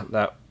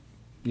that.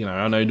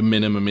 I know the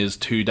minimum is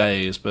 2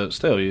 days, but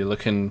still, you're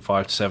looking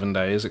 5 to 7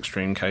 days,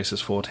 extreme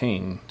cases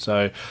 14.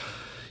 So,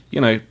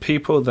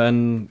 people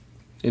then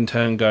in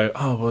turn go,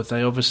 oh, well,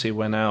 they obviously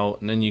went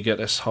out, and then you get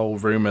this whole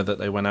rumor that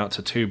they went out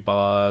to 2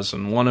 bars,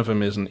 and one of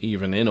them isn't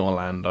even in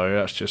Orlando.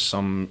 That's just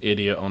some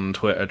idiot on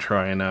Twitter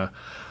trying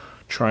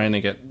to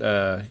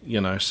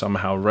get,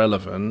 somehow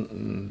relevant,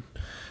 and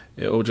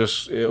it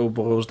all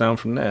boils down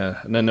from there.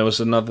 And then there was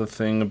another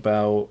thing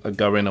about a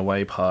going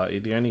away party.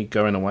 The only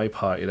going away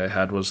party they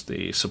had was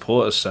the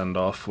supporters send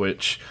off,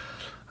 which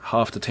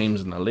half the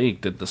teams in the league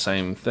did the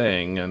same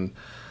thing. And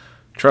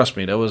trust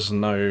me, there was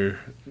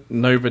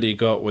nobody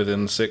got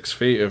within 6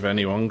 feet of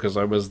anyone because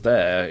I was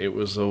there. It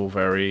was all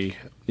very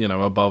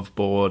above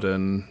board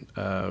and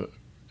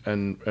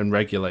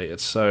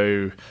regulated.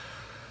 So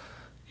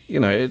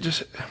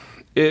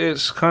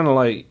it's kind of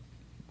like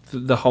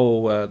the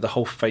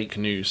whole fake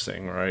news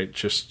thing, right?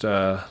 Just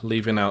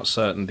leaving out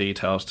certain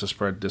details to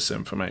spread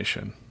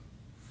disinformation.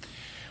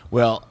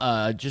 Well,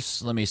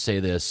 just let me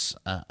say this.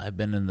 I've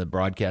been in the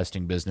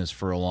broadcasting business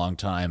for a long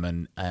time,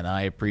 and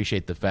I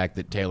appreciate the fact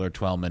that Taylor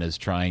Twellman is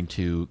trying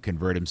to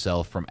convert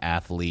himself from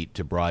athlete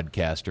to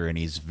broadcaster, and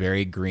he's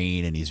very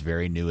green and he's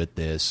very new at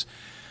this.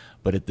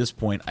 But at this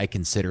point, I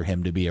consider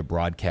him to be a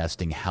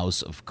broadcasting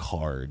house of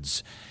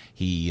cards.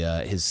 He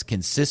has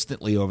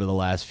consistently over the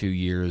last few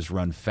years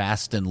run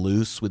fast and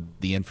loose with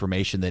the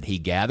information that he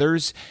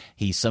gathers.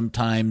 He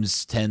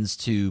sometimes tends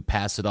to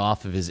pass it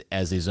off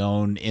as his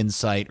own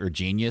insight or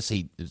genius.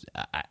 He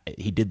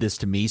did this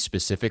to me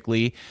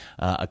specifically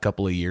a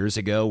couple of years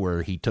ago,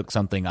 where he took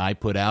something I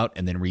put out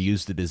and then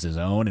reused it as his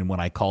own. And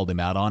when I called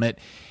him out on it,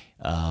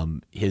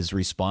 his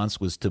response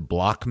was to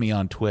block me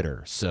on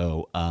Twitter.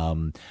 So,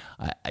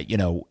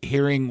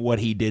 hearing what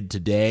he did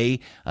today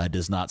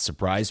does not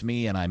surprise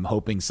me, and I'm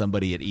hoping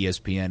somebody at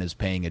ESPN is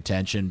paying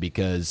attention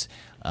because,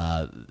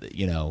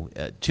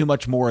 too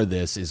much more of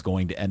this is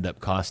going to end up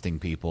costing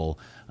people,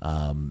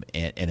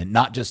 and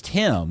not just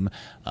him,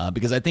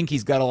 because I think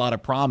he's got a lot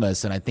of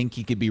promise, and I think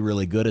he could be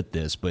really good at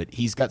this, but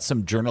he's got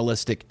some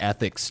journalistic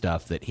ethics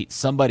stuff that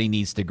somebody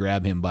needs to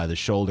grab him by the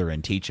shoulder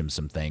and teach him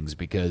some things,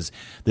 because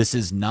this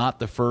is not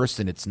the first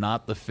and it's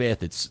not the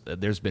fifth.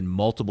 There's been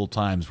multiple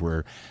times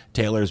where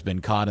Taylor's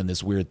been caught in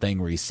this weird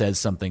thing where he says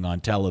something on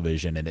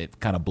television and it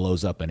kind of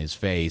blows up in his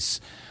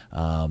face,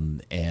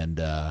 and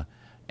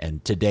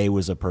today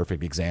was a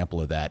perfect example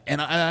of that.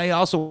 And I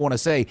also want to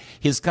say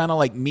his kind of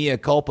like mea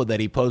culpa that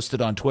he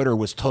posted on Twitter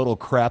was total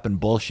crap and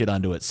bullshit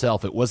unto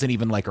itself. It wasn't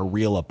even like a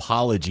real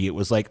apology. It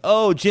was like,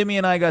 oh, Jimmy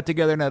and I got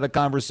together and had a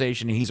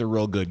conversation and he's a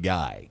real good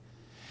guy.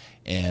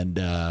 And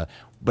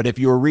but if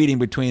you were reading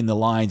between the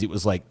lines, it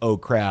was like, oh,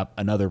 crap,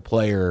 another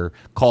player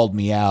called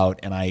me out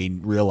and I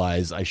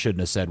realized I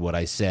shouldn't have said what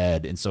I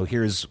said. And so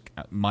here's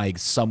my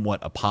somewhat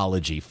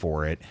apology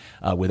for it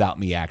without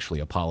me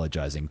actually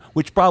apologizing,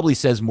 which probably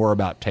says more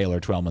about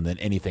Taylor Twellman than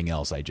anything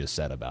else I just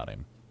said about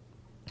him.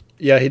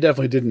 Yeah, he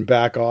definitely didn't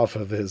back off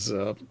of his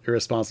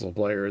irresponsible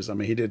players. I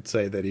mean, he did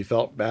say that he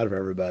felt bad for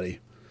everybody.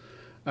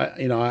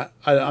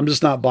 I'm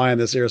just not buying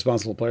this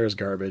irresponsible players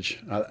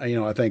garbage.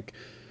 I think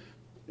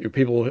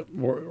people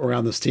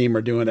around this team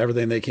are doing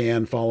everything they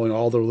can, following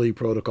all the league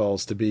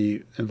protocols to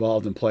be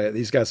involved and play it.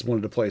 These guys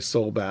wanted to play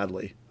so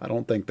badly. I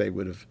don't think they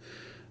would have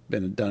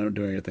been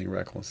doing anything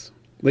reckless.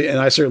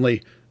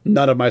 And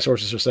none of my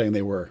sources are saying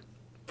they were,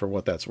 for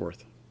what that's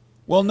worth.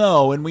 Well,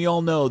 no, and we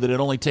all know that it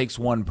only takes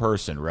one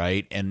person,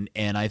 right? And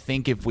I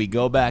think if we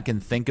go back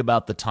and think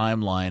about the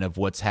timeline of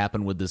what's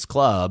happened with this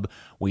club,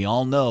 we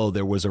all know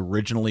there was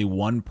originally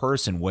one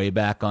person way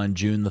back on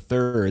June the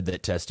 3rd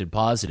that tested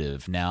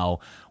positive. Now,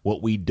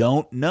 what we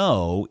don't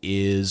know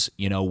is,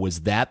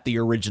 was that the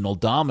original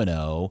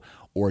domino,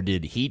 or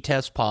did he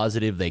test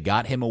positive, they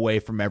got him away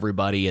from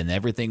everybody, and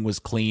everything was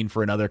clean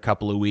for another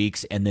couple of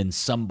weeks, and then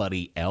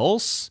somebody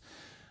else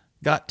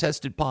got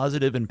tested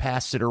positive and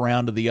passed it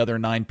around to the other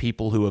 9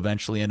 people who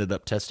eventually ended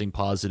up testing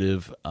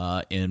positive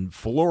in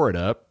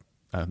Florida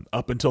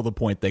up until the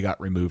point they got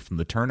removed from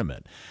the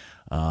tournament.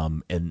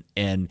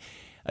 And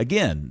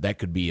again, that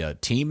could be a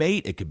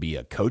teammate, it could be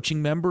a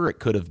coaching member, it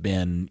could have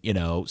been,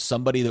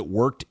 somebody that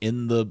worked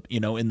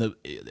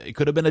it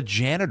could have been a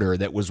janitor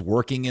that was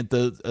working at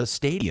the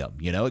stadium.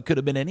 It could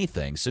have been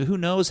anything. So who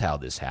knows how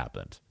this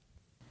happened?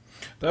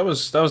 That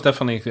was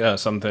definitely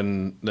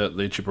something that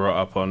Lucha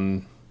brought up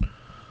on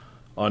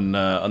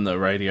the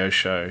radio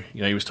show.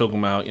 He was talking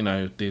about,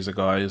 these are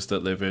guys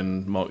that live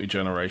in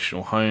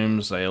multi-generational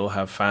homes. They all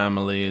have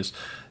families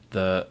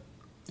that,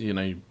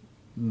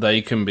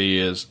 they can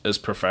be as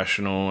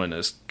professional and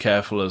as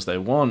careful as they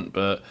want,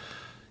 but,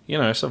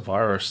 it's a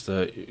virus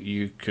that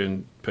you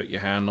can put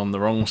your hand on the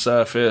wrong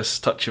surface,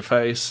 touch your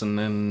face, and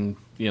then,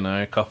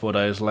 a couple of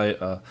days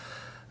later,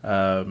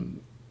 they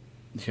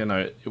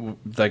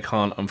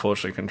can't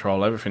unfortunately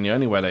control everything. The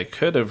only way they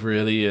could have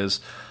really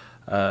is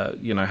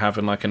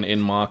having like an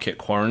in-market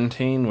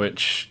quarantine,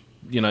 which,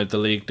 the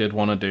league did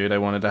want to do. They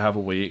wanted to have a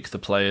week. The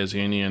players'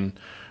 union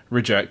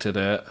rejected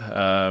it.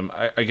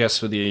 I guess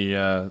for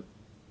the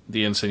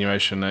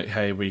insinuation that,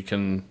 hey, we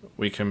can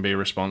be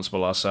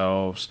responsible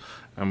ourselves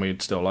and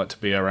we'd still like to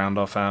be around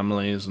our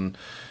families. And,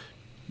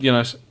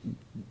 there's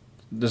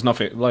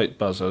nothing, like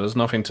Buzzer, there's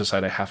nothing to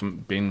say they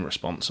haven't been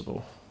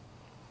responsible.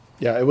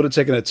 Yeah, it would have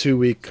taken a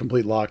 2-week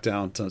complete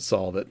lockdown to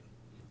solve it,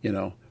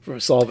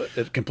 solve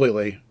it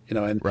completely.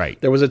 And right.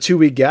 There was a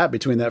 2-week gap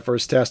between that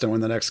first test and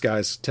when the next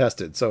guys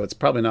tested. So it's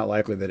probably not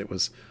likely that it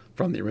was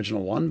from the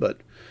original one. But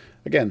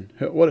again,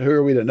 who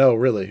are we to know,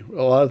 really?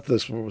 A lot of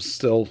this was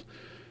still,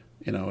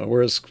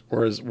 we're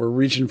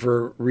reaching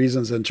for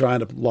reasons and trying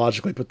to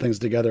logically put things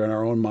together in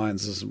our own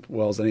minds as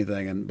well as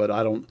anything. But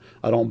I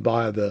don't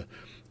buy the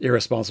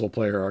irresponsible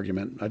player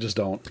argument. I just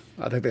don't.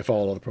 I think they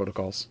follow all the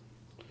protocols.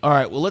 All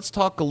right, well, let's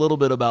talk a little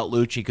bit about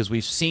Lucci, because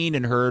we've seen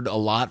and heard a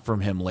lot from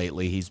him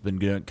lately. He's been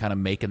kind of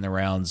making the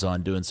rounds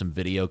on doing some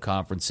video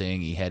conferencing.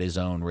 He had his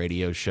own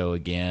radio show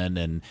again,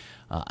 and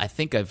I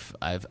think I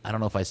don't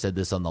know if I said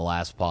this on the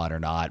last pod or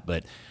not,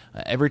 but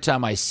every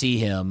time I see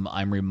him,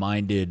 I'm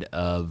reminded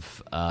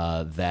of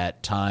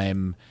that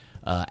time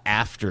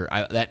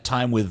that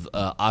time with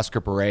Oscar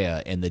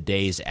Pereira in the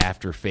days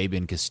after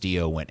Fabian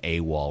Castillo went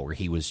AWOL, where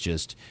he was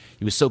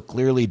so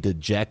clearly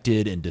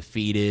dejected and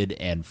defeated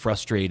and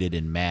frustrated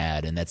and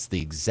mad, and that's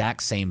the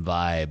exact same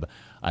vibe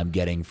I'm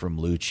getting from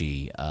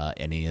Lucci in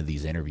any of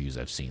these interviews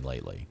I've seen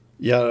lately.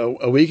 Yeah,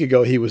 a week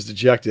ago he was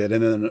dejected,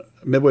 and then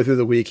midway through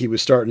the week he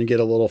was starting to get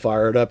a little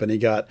fired up, and he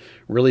got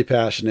really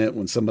passionate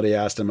when somebody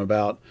asked him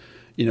about,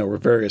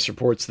 various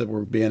reports that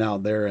were being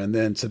out there, and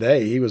then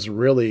today he was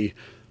really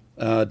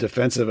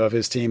defensive of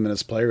his team and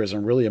his players,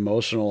 and really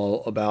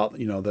emotional about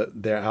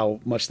how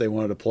much they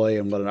wanted to play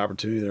and what an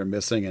opportunity they're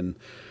missing,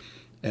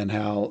 and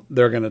how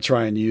they're going to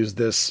try and use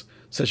this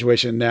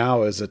situation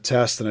now is a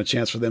test and a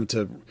chance for them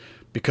to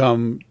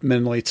become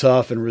mentally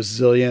tough and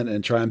resilient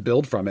and try and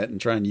build from it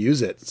and try and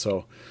use it.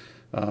 So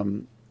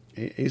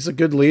he's a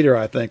good leader,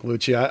 I think,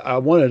 Lucci. I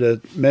wanted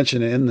to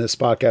mention in this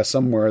podcast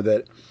somewhere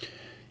that,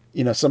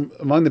 some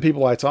among the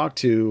people I talk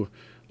to,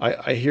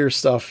 I hear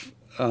stuff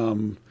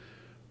from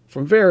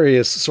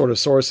various sort of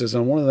sources.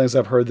 And one of the things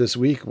I've heard this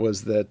week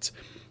was that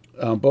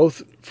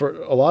both for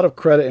a lot of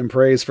credit and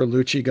praise for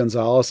Luchi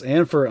Gonzalez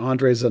and for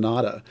Andre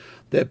Zanata,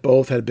 that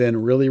both had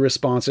been really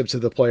responsive to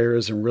the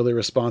players and really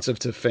responsive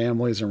to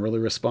families and really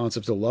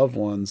responsive to loved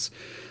ones,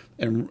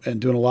 and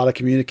doing a lot of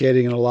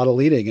communicating and a lot of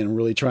leading and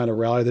really trying to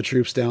rally the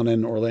troops down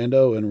in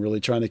Orlando and really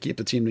trying to keep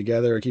the team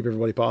together and keep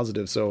everybody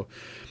positive. So,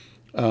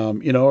 a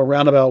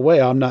roundabout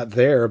way, I'm not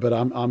there, but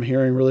I'm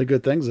hearing really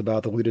good things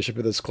about the leadership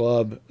of this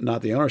club,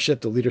 not the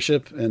ownership, the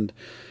leadership. And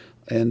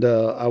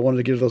I wanted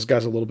to give those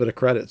guys a little bit of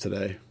credit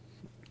today.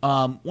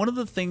 One of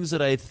the things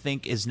that I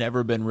think has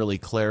never been really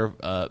cleared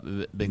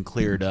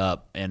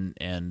up,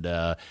 and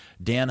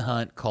Dan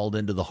Hunt called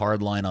into the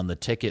hard line on the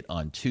ticket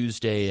on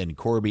Tuesday, and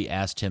Corby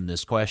asked him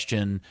this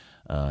question.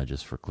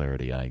 Just for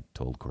clarity, I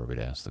told Corby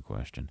to ask the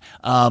question.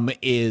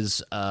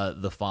 Is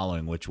the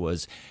following, which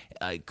was,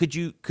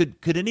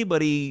 could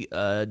anybody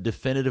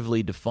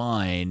definitively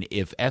define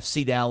if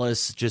FC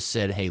Dallas just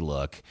said, "Hey,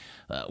 look,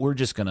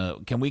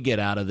 can we get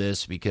out of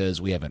this because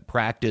we haven't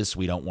practiced?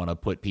 We don't want to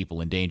put people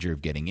in danger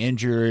of getting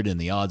injured,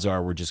 and the odds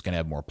are we're just going to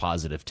have more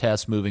positive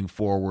tests moving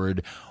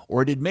forward."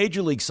 Or did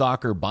Major League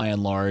Soccer, by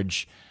and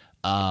large,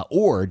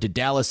 or did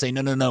Dallas say,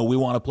 no, we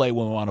want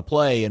to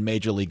play, and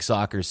Major League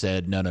Soccer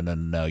said,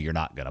 no, you're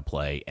not going to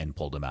play, and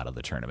pulled him out of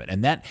the tournament?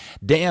 And that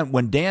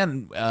when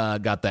Dan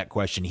got that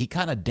question, he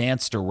kind of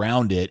danced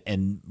around it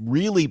and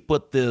really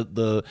put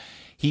the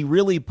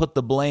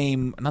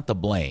blame, not the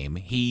blame.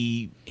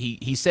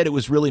 He said it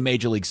was really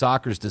Major League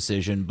Soccer's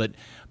decision, but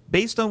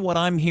based on what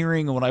I'm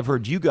hearing and what I've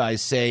heard you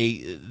guys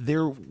say,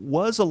 there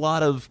was a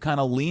lot of kind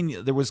of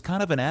there was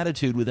kind of an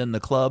attitude within the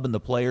club and the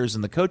players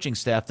and the coaching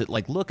staff that,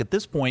 like, look, at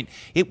this point,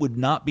 it would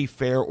not be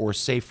fair or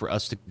safe for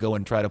us to go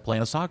and try to play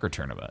in a soccer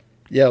tournament.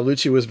 Yeah,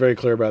 Lucci was very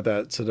clear about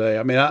that today.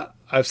 I mean,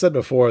 I've said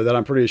before that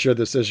I'm pretty sure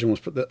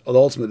the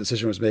ultimate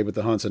decision was made with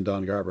the Hunts and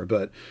Don Garber,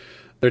 but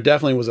there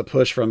definitely was a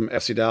push from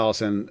FC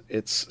Dallas and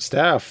its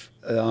staff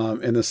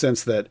in the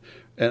sense that,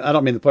 and I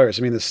don't mean the players,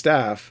 I mean the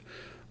staff,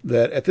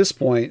 that at this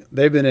point,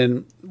 they've been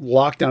in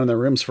lockdown in their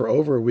rooms for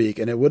over a week,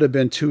 and it would have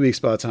been 2 weeks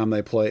by the time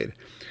they played.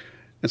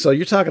 And so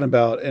you're talking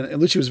about, and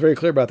Lucci was very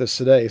clear about this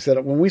today, he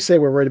said, when we say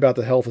we're worried about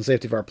the health and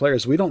safety of our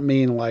players, we don't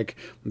mean like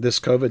this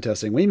COVID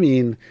testing. We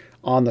mean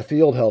on the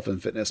field health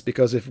and fitness.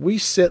 Because if we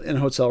sit in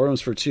hotel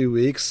rooms for 2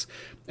 weeks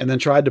and then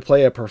tried to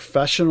play a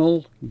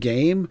professional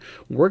game,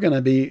 we're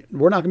not going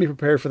to be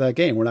prepared for that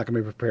game. We're not going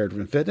to be prepared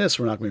in fitness.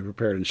 We're not going to be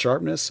prepared in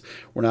sharpness.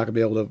 We're not going to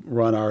be able to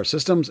run our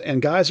systems.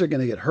 And guys are going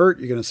to get hurt.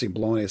 You're going to see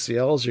blown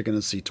ACLs. You're going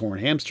to see torn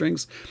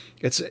hamstrings.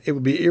 It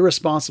would be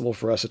irresponsible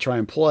for us to try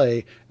and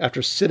play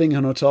after sitting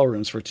in hotel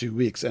rooms for 2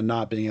 weeks and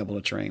not being able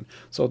to train.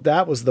 So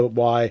that was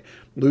why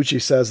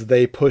Lucci says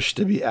they pushed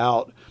to be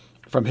out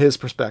from his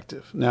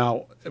perspective.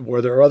 Now,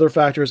 were there other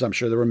factors? I'm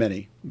sure there were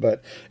many,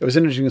 but it was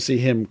interesting to see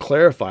him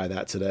clarify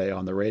that today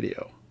on the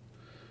radio.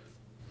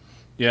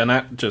 Yeah, and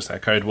that just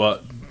echoed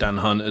what Dan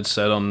Hunt had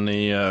said on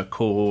the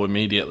call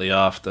immediately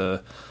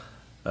after,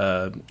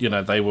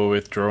 they were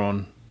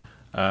withdrawn.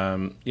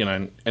 And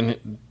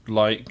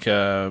like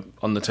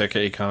on the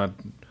ticket, he kind of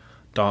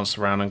danced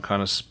around and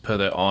kind of put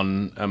it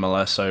on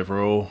MLS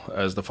overall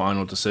as the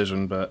final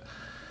decision, but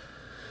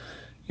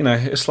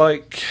it's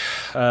like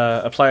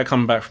a player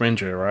coming back from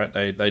injury, right?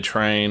 They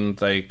train,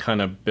 they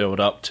kind of build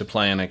up to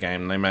play in a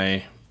game. They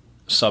may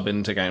sub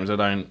into games. They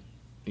don't,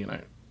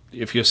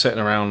 if you're sitting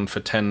around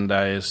for 10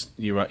 days,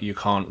 you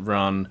can't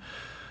run.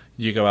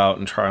 You go out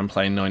and try and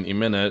play 90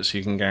 minutes,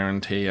 you can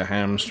guarantee your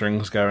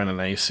hamstrings going, an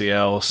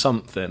ACL,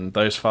 something.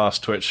 Those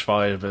fast twitch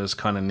fibers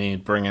kind of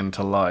need bringing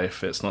to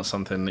life. It's not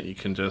something that you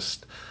can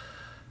just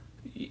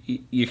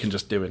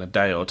do in a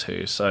day or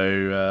two.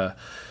 So,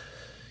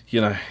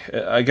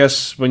 I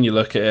guess when you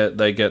look at it,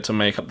 they get to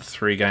make up the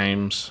 3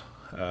 games,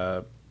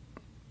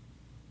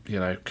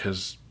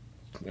 because,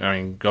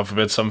 God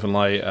forbid something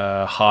like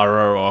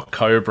Hara or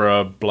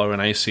Cobra blow an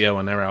ACL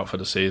and they're out for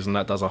the season.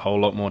 That does a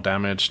whole lot more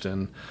damage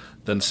than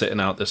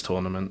sitting out this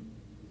tournament.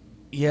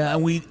 Yeah,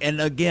 and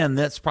again,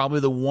 that's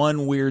probably the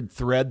one weird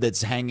thread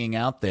that's hanging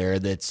out there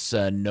that's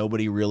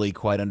nobody really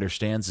quite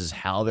understands is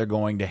how they're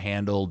going to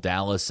handle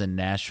Dallas and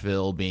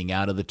Nashville being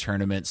out of the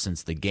tournament,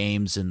 since the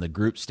games in the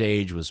group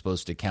stage was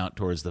supposed to count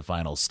towards the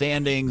final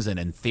standings, and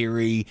in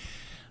theory,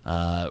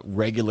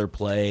 regular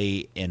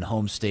play in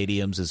home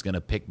stadiums is going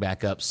to pick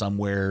back up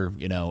somewhere,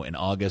 in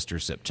August or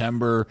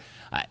September.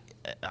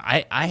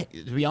 I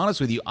to be honest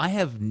with you, I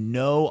have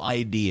no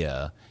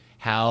idea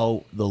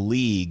how the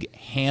league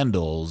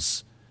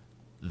handles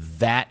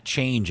that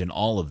change in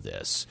all of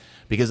this,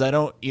 because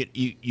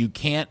you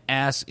can't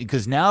ask,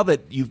 because now that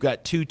you've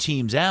got 2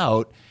 teams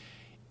out,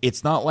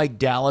 it's not like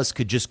Dallas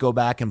could just go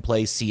back and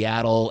play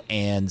Seattle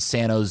and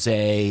San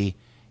Jose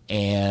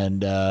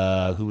and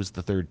who was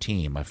the third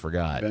team? I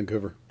forgot.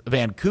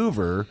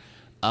 Vancouver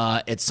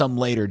at some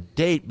later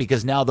date,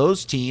 because now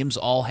those teams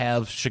all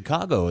have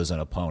Chicago as an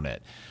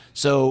opponent.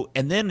 So,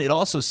 and then it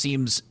also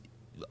seems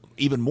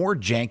even more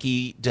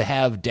janky to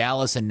have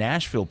Dallas and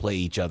Nashville play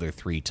each other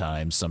 3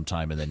 times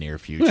sometime in the near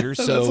future.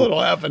 So that's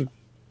what'll happen.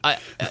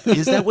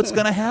 Is that what's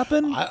going to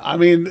happen? I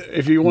mean,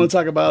 if you want to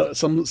talk about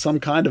some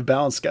kind of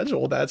balanced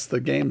schedule, that's the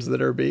games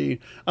that are being.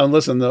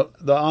 Listen,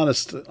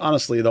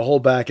 honestly, the whole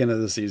back end of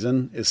the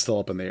season is still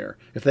up in the air.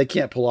 If they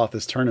can't pull off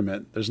this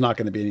tournament, there's not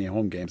going to be any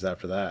home games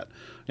after that.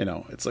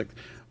 It's like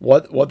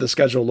what the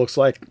schedule looks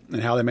like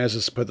and how they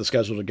manage to put the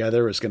schedule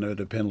together is going to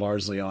depend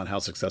largely on how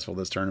successful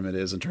this tournament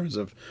is in terms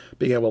of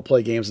being able to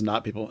play games and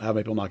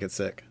having people not get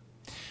sick.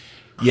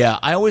 Yeah,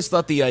 I always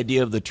thought the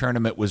idea of the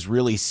tournament was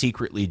really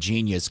secretly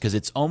genius, because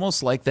it's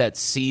almost like that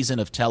season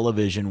of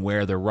television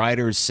where the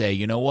writers say,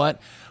 you know what,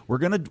 we're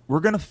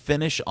gonna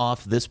finish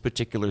off this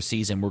particular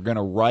season. We're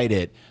gonna write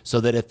it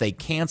so that if they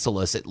cancel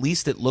us, at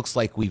least it looks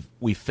like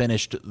we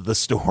finished the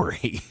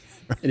story.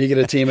 And you get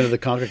a team into the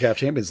CONCACAF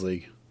Champions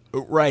League.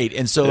 Right,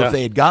 and so if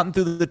they had gotten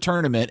through the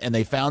tournament and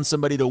they found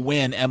somebody to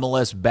win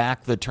MLS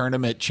back the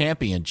tournament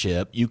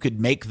championship, you could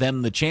make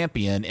them the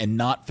champion and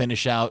not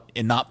finish out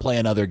and not play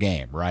another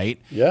game, right?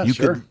 Yeah,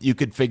 sure. You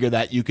could figure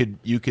that you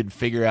could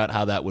figure out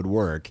how that would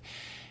work.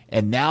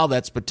 And now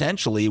that's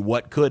potentially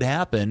what could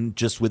happen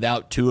just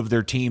without 2 of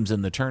their teams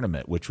in the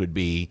tournament, which would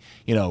be,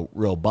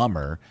 real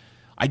bummer.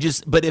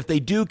 But if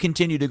they do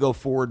continue to go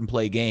forward and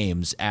play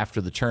games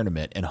after the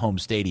tournament in home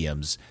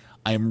stadiums,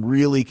 I'm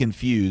really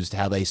confused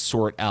how they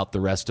sort out the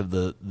rest of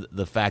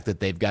the fact that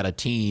they've got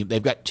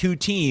 2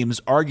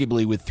 teams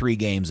arguably with 3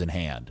 games in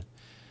hand,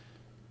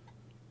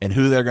 and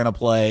who they're going to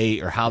play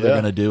or how they're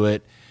going to do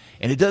it.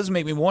 And it does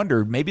make me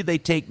wonder, maybe they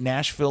take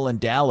Nashville and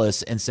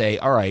Dallas and say,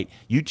 all right,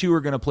 you 2 are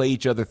going to play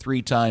each other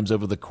 3 times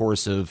over the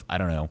course of,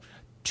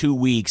 2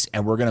 weeks,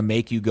 and we're going to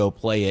make you go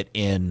play it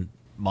in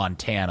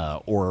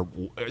Montana or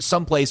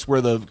someplace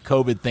where the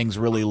COVID thing's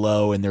really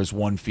low and there's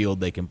 1 field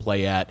they can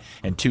play at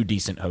and 2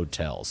 decent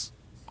hotels.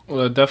 Well,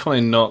 they're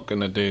definitely not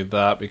going to do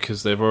that,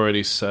 because they've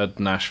already said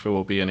Nashville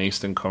will be an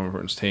Eastern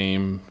Conference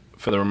team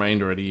for the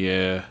remainder of the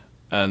year,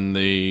 and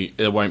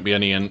there won't be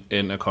any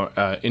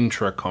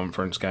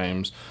intra-conference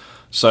games.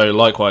 So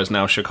likewise,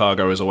 now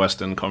Chicago is a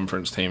Western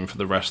Conference team for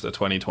the rest of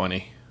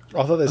 2020.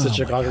 I thought they said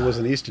Chicago was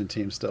an Eastern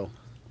team still.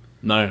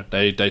 No,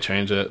 they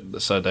changed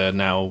it, so they're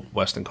now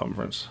Western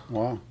Conference.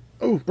 Wow.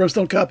 Oh,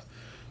 Brimstone Cup.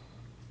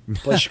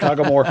 Play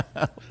Chicago more.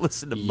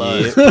 Listen to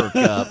Buzz per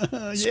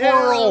cup.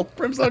 Squirrel!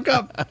 Brimstone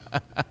Cup.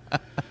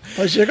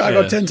 Play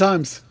Chicago 10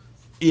 times.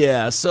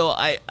 Yeah, so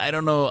I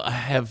don't know. I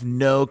have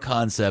no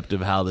concept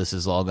of how this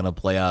is all going to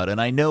play out. And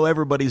I know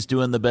everybody's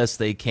doing the best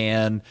they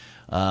can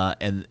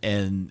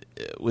and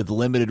with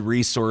limited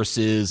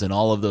resources and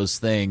all of those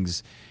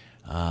things.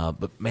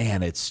 But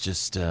man, it's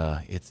just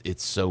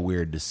it's so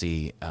weird to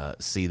see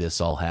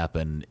this all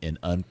happen in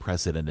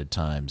unprecedented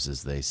times,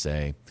 as they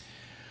say.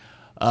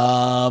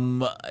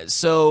 Okay,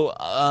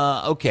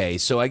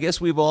 so I guess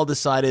we've all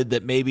decided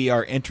that maybe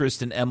our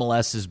interest in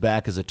MLS is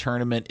back as a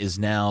tournament is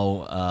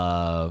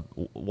now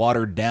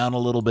watered down a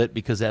little bit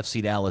because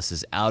FC Dallas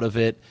is out of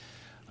it.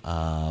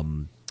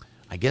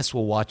 I guess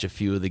we'll watch a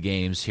few of the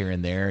games here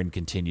and there and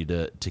continue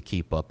to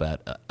keep up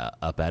at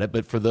it.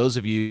 But for those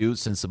of you,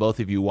 since the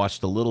both of you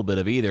watched a little bit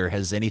of either,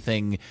 has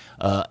anything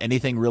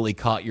really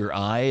caught your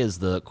eye? Has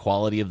the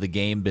quality of the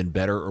game been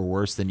better or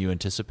worse than you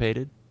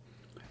anticipated?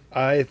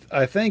 I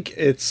think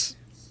it's.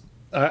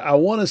 I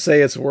want to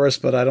say it's worse,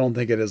 but I don't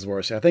think it is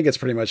worse. I think it's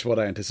pretty much what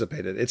I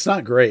anticipated. It's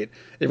not great.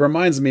 It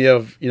reminds me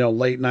of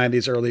late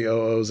 '90s, early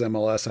 '00s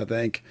MLS. I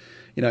think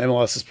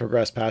MLS has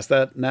progressed past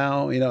that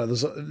now.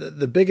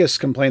 The biggest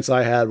complaints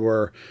I had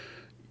were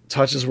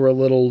touches were a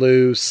little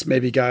loose.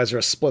 Maybe guys are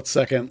a split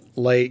second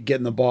late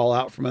getting the ball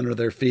out from under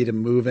their feet and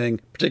moving.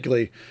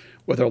 Particularly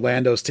with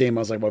Orlando's team, I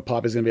was like, "Well,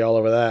 Poppy's going to be all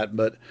over that."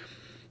 But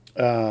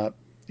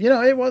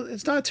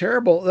it's not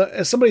terrible.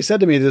 As somebody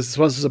said to me, this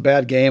was a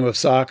bad game of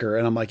soccer,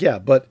 and I'm like, yeah,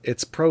 but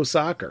it's pro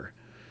soccer.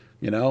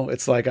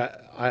 It's like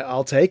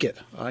I'll take it.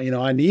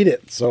 I need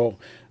it, so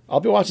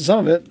I'll be watching some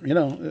of it.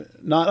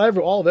 Not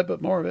all of it,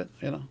 but more of it.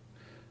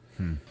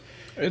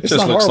 It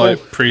just looks like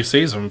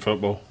preseason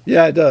football.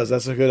 Yeah, it does.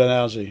 That's a good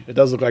analogy. It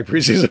does look like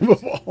preseason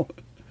football.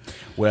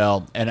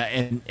 Well,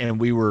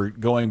 and we were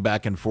going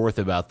back and forth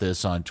about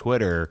this on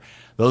Twitter.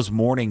 Those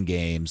morning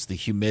games, the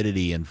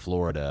humidity in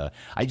Florida,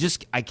 I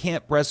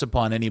can't press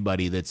upon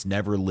anybody that's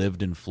never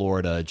lived in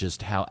Florida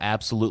just how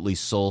absolutely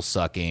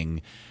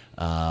soul-sucking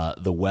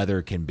the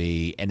weather can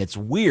be. And it's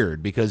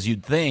weird because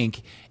you'd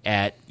think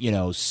at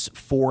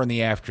 4 in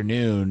the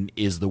afternoon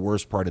is the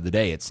worst part of the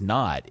day. It's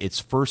not. It's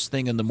first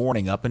thing in the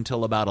morning up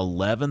until about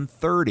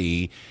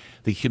 11:30.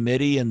 The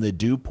humidity and the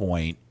dew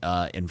point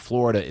in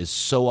Florida is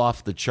so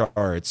off the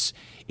charts.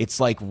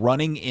 It's like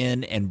running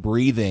in and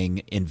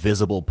breathing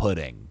invisible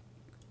pudding.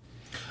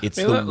 It's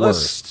the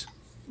worst.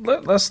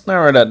 Let's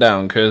narrow that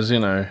down, because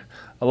a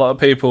lot of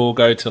people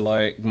go to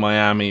like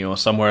Miami or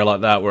somewhere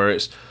like that where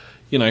it's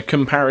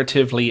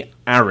comparatively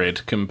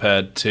arid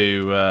compared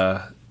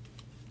to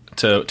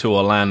to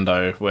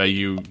Orlando, where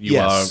you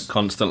Yes. are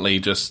constantly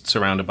just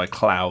surrounded by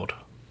cloud.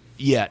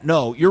 Yeah,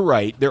 no, you're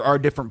right. There are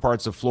different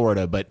parts of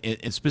Florida, but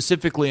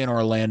specifically in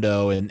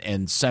Orlando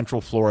and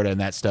Central Florida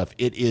and that stuff,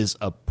 it is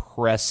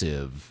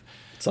oppressive.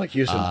 It's like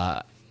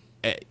Houston.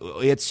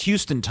 It's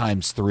Houston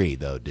times 3,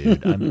 though,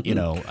 dude. I'm with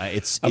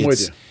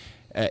you.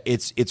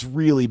 It's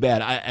really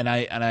bad.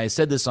 I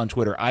said this on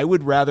Twitter. I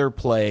would rather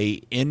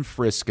play in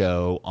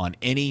Frisco on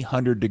any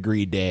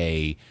 100-degree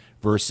day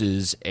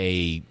versus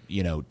a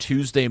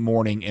Tuesday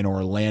morning in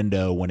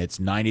Orlando when it's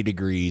 90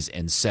 degrees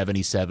and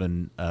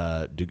 77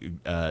 a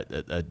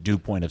dew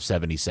point of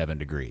 77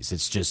 degrees.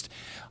 It's just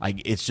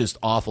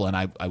awful. And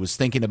I was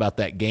thinking about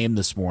that game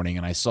this morning,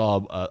 and I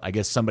saw I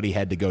guess somebody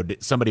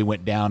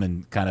went down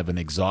in kind of an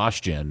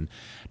exhaustion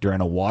during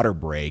a water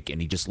break,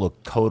 and he just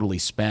looked totally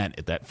spent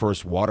at that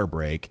first water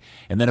break.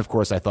 And then, of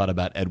course, I thought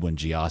about Edwin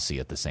Giassi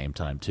at the same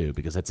time too,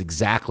 because that's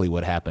exactly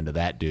what happened to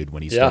that dude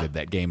when he started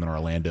that game in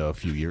Orlando a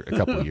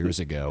couple of years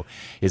ago.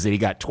 Is that he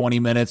got 20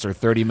 minutes or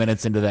 30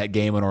 minutes into that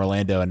game in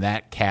Orlando, and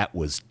that cat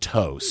was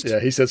toast. Yeah,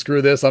 he said,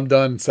 "Screw this, I'm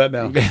done. Set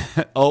now."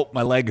 Oh,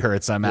 my leg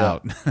hurts. I'm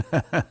out.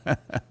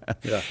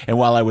 Yeah. And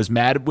while I was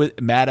mad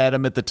at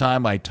him at the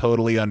time, I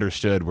totally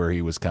understood where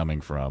he was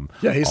coming from.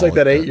 Yeah, he's like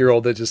that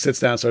 8-year-old that just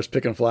sits down and starts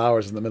picking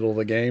flowers in the middle of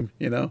the game.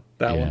 That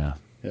one.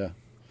 Yeah.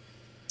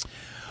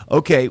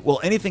 Okay, well,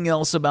 anything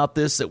else about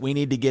this that we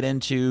need to get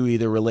into,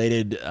 either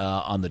related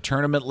on the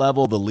tournament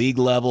level, the league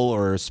level,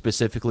 or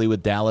specifically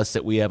with Dallas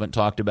that we haven't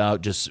talked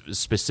about, just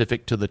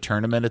specific to the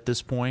tournament at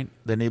this point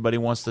that anybody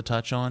wants to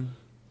touch on?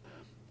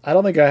 I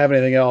don't think I have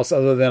anything else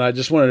other than I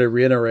just wanted to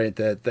reiterate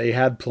that they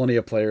had plenty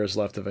of players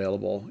left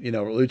available.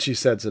 Lucci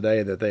said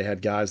today that they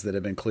had guys that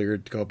have been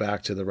cleared to go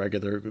back to the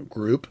regular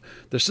group.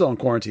 They're still in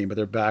quarantine, but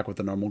they're back with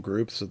the normal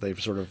group, so they've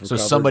sort of recovered.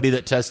 So somebody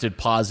that tested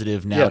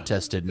positive now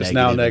tested negative,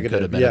 now negative.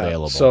 Could have been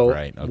available. So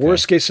right. Okay.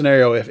 Worst case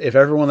scenario, if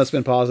everyone that's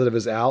been positive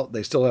is out,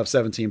 they still have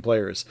 17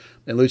 players.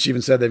 And Lucci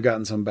even said they've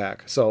gotten some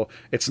back. So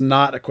it's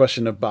not a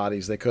question of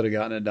bodies. They could have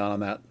gotten it done on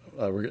that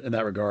in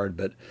that regard,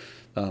 but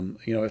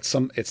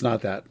it's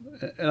not that.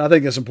 And I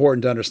think it's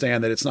important to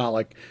understand that it's not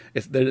like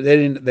they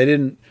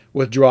didn't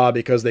withdraw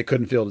because they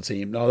couldn't field a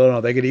team.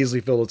 No, they could easily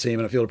field a team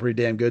and field a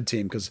pretty damn good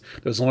team because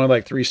there's only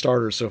like 3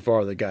 starters so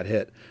far that got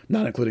hit,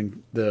 not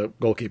including the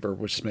goalkeeper,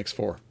 which makes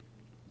 4.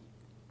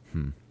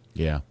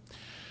 Yeah.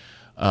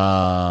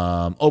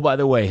 By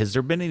the way, has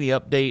there been any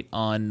update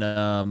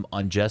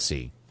on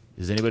Jesse?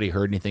 Has anybody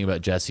heard anything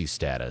about Jesse's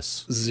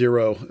status?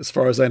 0. As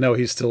far as I know,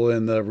 he's still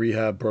in the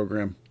rehab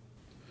program.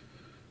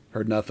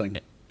 Heard nothing.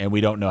 And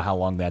we don't know how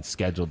long that's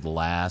scheduled to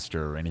last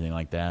or anything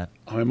like that?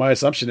 I mean, my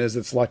assumption is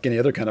it's like any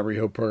other kind of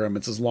rehab program.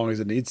 It's as long as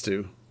it needs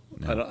to.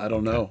 No. I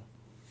don't know.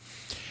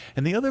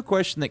 And the other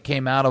question that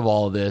came out of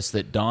all of this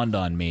that dawned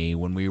on me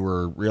when we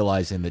were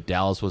realizing that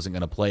Dallas wasn't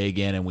going to play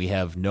again and we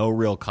have no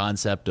real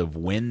concept of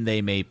when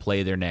they may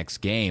play their next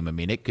game. I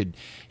mean,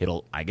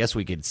 I guess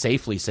we could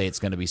safely say it's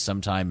going to be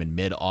sometime in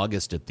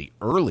mid-August at the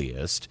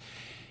earliest.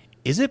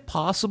 Is it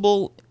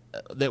possible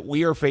that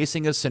we are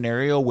facing a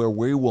scenario where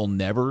we will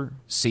never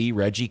see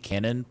Reggie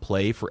Kennan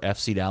play for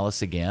FC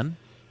Dallas again?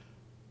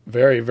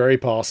 Very, very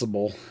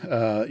possible.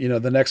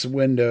 The next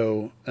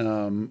window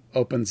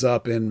opens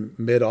up in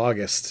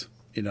mid-August,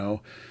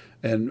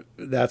 and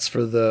that's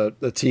for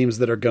the teams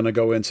that are going to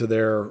go into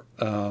their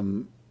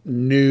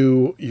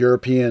new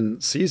European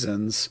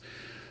seasons.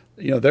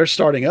 They're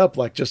starting up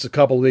like just a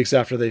couple of weeks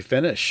after they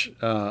finish,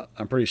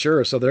 I'm pretty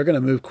sure. So they're going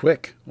to move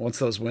quick once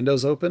those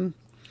windows open.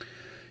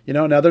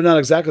 Now they're not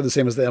exactly the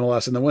same as the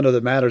MLS, and the window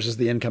that matters is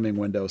the incoming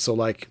window.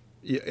 So,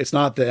 it's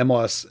not the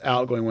MLS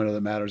outgoing window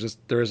that matters.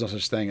 There is no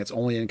such thing. It's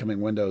only incoming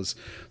windows.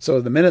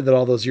 So the minute that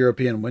all those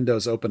European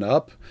windows open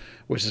up,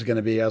 which is going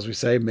to be, as we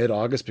say,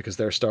 mid-August because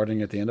they're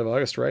starting at the end of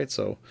August, right?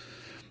 So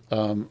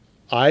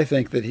I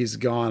think that he's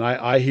gone.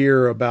 I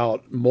hear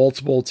about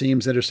multiple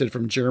teams interested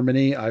from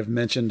Germany. I've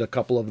mentioned a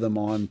couple of them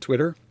on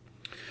Twitter.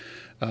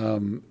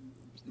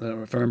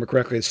 If I remember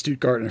correctly, it's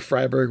Stuttgart and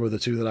Freiburg were the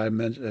 2 that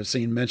I've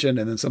seen mentioned.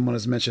 And then someone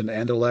has mentioned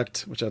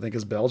Anderlecht, which I think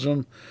is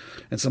Belgium.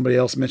 And somebody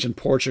else mentioned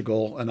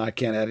Portugal, and I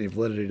can't add any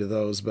validity to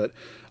those. But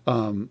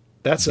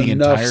that's the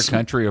enough. Entire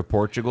country of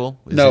Portugal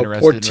is no,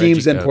 interested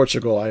teams in in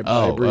Portugal. I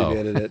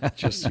abbreviated it.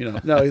 Just,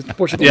 no,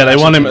 Portugal. Yeah, they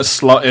want him to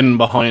slot in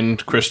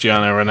behind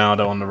Cristiano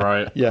Ronaldo on the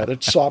right. Yeah,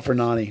 they're swap for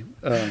Nani.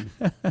 I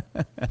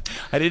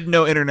didn't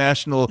know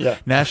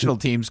national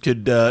teams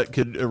could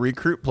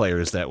recruit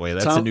players that way.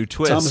 That's a new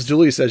twist. Thomas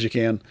Dooley says you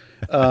can.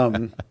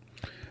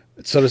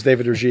 So does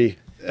David Ruggie.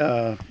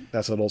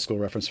 That's an old school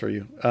reference for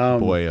you.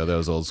 Boy, are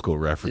those old school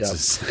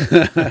references.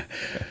 Yeah.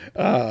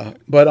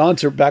 But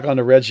back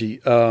onto Reggie.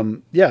 I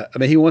mean,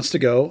 he wants to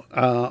go.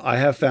 I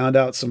have found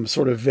out some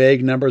sort of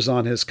vague numbers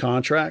on his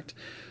contract.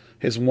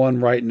 His one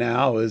right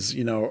now is,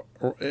 the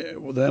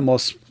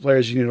MLS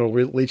players union will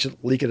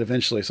leak it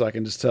eventually. So I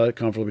can just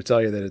comfortably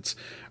tell you that it's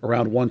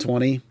around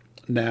 120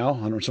 now,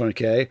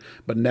 120K,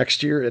 but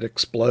next year it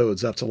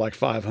explodes up to like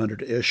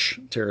 500-ish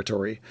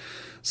territory.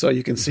 So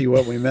you can see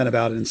what we meant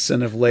about an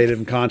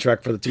incentive-laden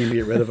contract for the team to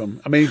get rid of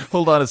him. I mean,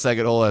 Hold on a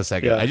second.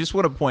 Yeah. I just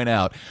want to point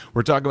out,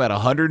 we're talking about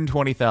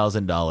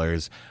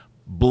 $120,000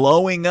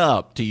 blowing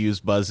up, to use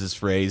Buzz's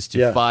phrase, to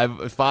Yeah.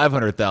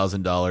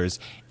 $500,000.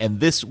 And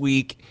this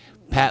week,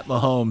 Pat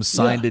Mahomes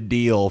signed a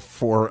deal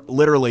for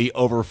literally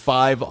over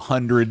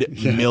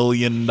 $500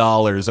 million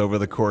over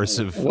the course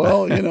of.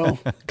 well,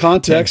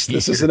 context.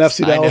 This is an years.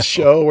 FC I know. Dallas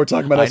show. We're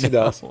talking about I FC know,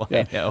 Dallas.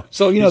 I know.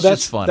 So It's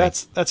that's just funny.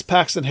 that's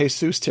Paxton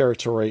Jesus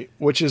territory,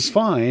 which is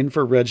fine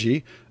for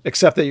Reggie,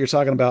 except that you're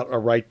talking about a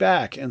right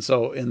back, and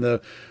so in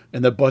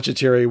the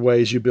budgetary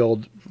ways you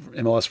build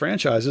MLS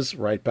franchises,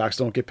 right backs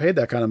don't get paid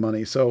that kind of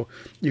money. So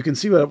you can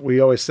see what we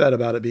always said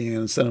about it being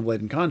an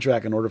incentive-laden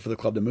contract in order for the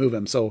club to move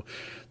him. So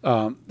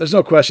there's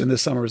no question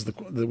this summer is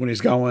when he's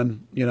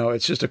going.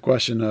 It's just a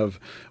question of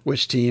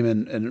which team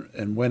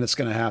and when it's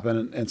going to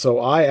happen. And so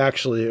I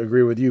actually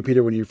agree with you,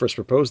 Peter, when you first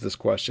proposed this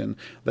question,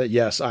 that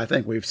yes, I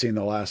think we've seen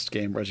the last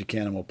game Reggie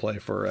Cannon will play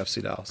for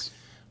FC Dallas.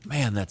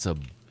 Man, that's a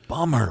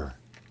bummer.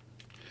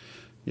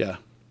 Yeah.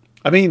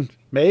 I mean,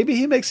 maybe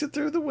he makes it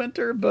through the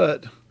winter,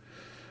 but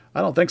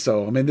I don't think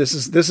so. I mean, this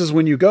is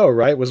when you go,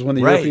 right? Was when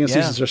the Right, European yeah.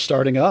 seasons are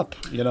starting up,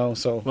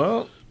 so.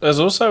 Well, there's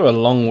also a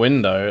long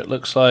window. It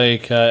looks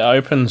like it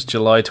opens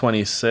July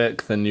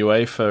 26th, and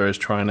UEFA is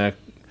trying to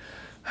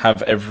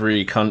have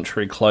every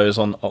country close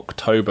on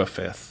October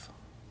 5th.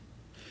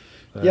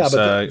 Yeah,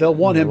 but they'll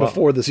want him well,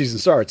 before the season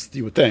starts,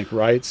 you would think,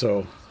 right?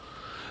 So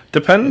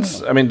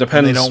Depends. I mean,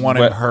 depends. They don't want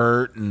where- him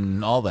hurt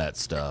and all that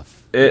stuff.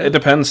 It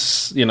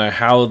depends,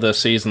 how the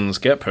seasons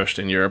get pushed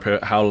in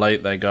Europe, how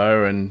late they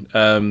go, and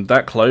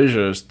that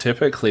closure is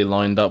typically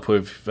lined up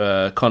with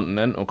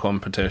continental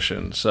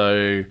competition.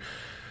 So,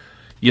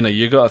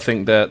 you got to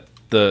think that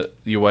the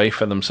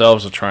UEFA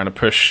themselves are trying to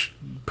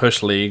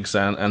push leagues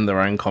and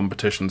their own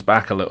competitions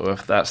back a little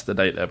if that's the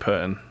date they're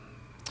putting.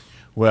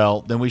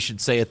 Well, then we should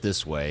say it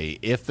this way.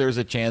 If there's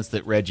a chance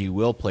that Reggie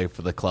will play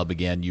for the club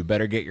again, you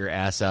better get your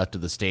ass out to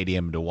the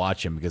stadium to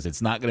watch him, because it's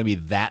not going to be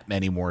that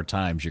many more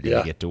times you're going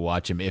to get to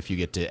watch him if you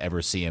get to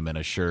ever see him in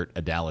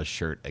a Dallas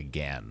shirt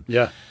again.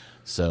 yeah.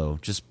 So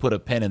just put a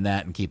pin in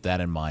that and keep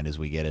that in mind as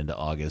we get into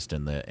August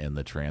in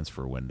the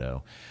transfer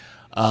window.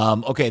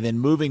 Okay, then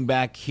moving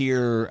back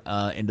here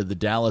into the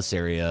Dallas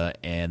area,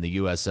 and the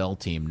USL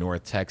team,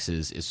 North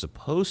Texas, is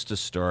supposed to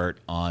start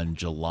on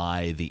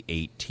July the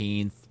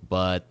 18th,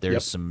 but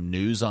there's some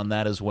news on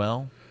that as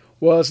well.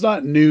 Well, it's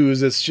not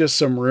news. It's just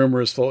some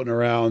rumors floating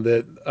around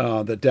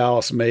that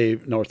Dallas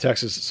North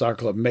Texas Soccer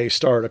Club may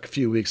start a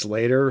few weeks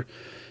later.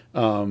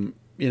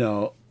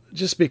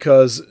 Just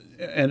because,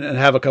 and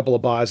have a couple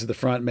of buys at the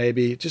front,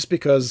 maybe just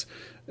because.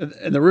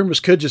 And the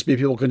rumors could just be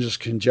people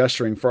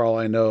conjecturing for all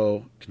I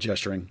know,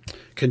 based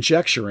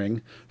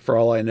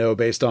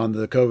on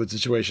the COVID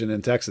situation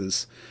in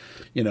Texas.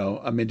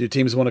 Do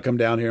teams want to come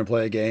down here and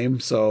play a game?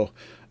 So,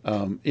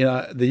 the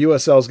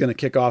USL is going to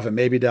kick off, and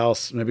maybe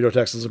North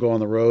Texas will go on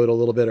the road a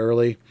little bit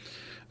early.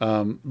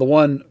 The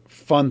one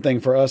fun thing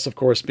for us, of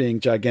course, being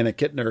gigantic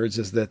kit nerds,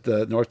 is that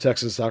the North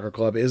Texas Soccer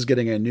Club is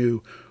getting a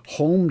new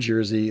home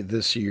jersey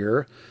this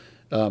year.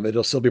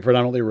 It'll still be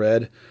predominantly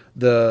red.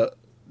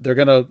 They're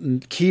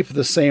going to keep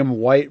the same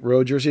white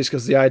road jerseys,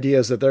 because the idea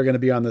is that they're going to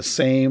be on the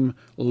same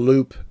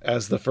loop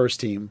as the first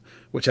team,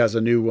 which has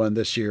a new one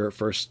this year,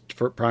 first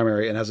for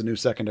primary, and has a new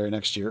secondary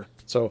next year.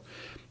 So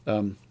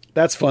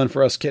that's fun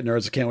for us kit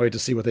nerds. I can't wait to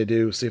see what they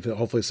do, see if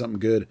hopefully something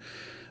good.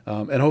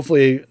 And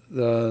hopefully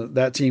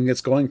that team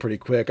gets going pretty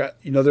quick.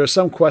 There are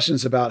some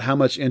questions about how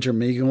much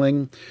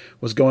intermingling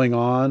was going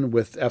on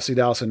with FC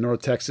Dallas and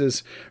North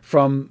Texas.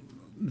 From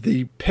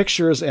the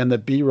pictures and the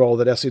B-roll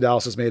that FC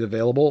Dallas has made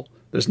available,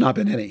 there's not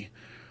been any.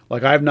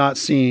 Like, I've not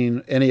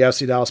seen any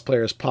FC Dallas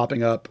players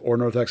popping up, or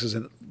North Texas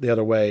the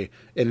other way,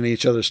 in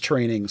each other's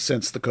training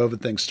since the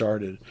COVID thing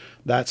started.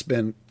 That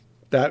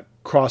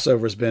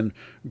crossover has been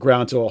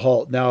ground to a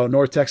halt. Now,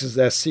 North Texas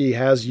SC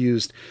has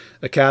used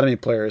academy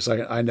players.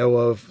 I know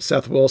of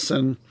Seth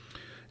Wilson,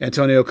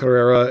 Antonio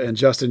Carrera, and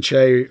Justin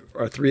Che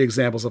are three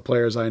examples of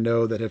players I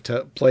know that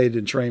have played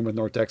and trained with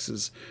North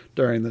Texas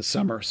during the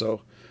summer.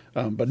 So,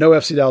 but no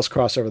FC Dallas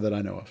crossover that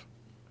I know of.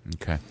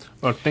 Okay.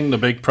 I think the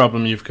big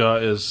problem you've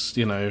got is,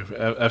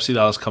 FC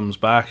Dallas comes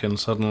back and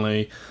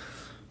suddenly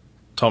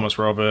Thomas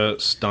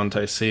Roberts,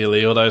 Dante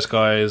Sealy, all those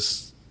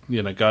guys,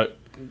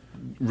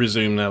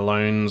 resume their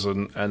loans,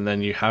 and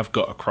then you have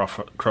got a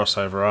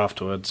crossover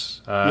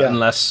afterwards.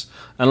 Unless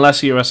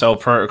USL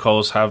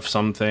protocols have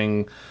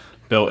something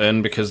built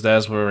in, because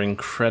theirs were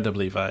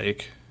incredibly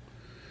vague.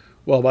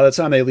 Well, by the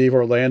time they leave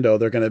Orlando,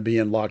 they're going to be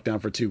in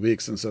lockdown for 2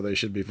 weeks, and so they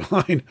should be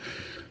fine,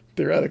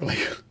 theoretically.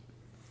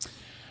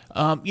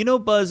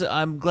 Buzz,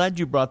 I'm glad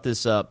you brought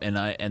this up,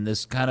 and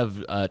this kind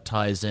of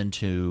ties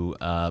into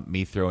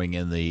me throwing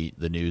in the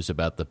news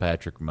about the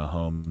Patrick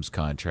Mahomes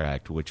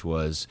contract, which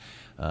was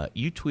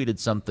You tweeted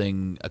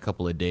something a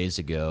couple of days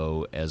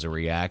ago as a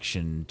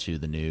reaction to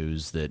the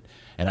news that,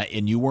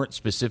 and you weren't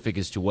specific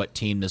as to what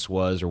team this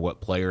was or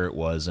what player it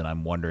was, and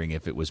I'm wondering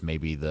if it was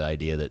maybe the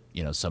idea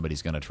that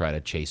somebody's going to try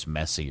to chase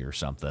Messi or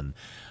something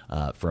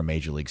for a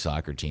Major League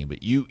Soccer team.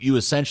 But you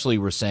essentially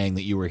were saying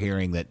that you were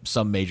hearing that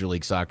some Major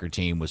League Soccer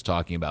team was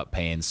talking about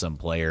paying some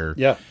player,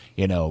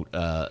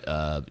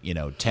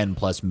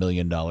 $10+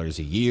 million a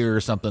year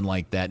or something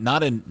like that,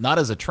 not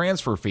as a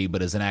transfer fee,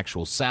 but as an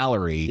actual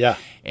salary. Yeah,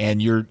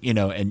 and you're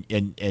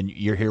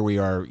here we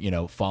are,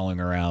 following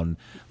around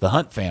the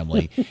Hunt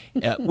family,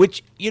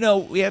 which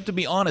we have to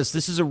be honest,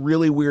 this is a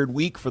really weird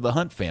week for the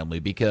Hunt family,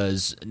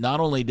 because not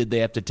only did they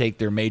have to take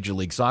their Major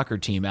League Soccer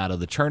team out of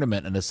the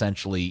tournament and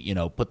essentially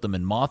put them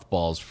in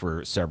mothballs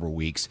for several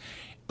weeks.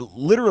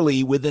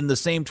 Literally within the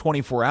same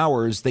 24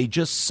 hours, they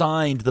just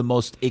signed the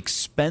most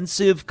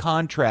expensive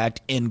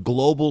contract in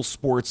global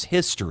sports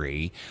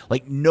history.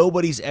 Like,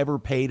 nobody's ever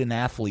paid an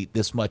athlete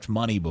this much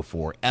money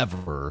before,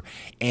 ever.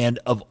 And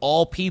of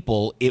all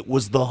people, it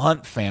was the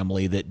Hunt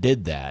family that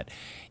did that.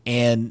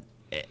 And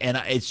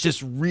it's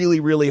just really,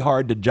 really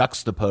hard to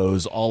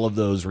juxtapose all of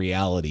those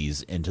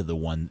realities into the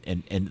one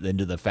and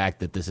into the fact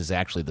that this is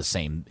actually the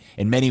same,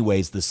 in many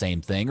ways, the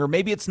same thing, or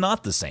maybe it's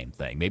not the same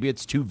thing. Maybe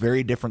it's two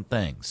very different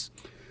things.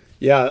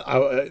 Yeah,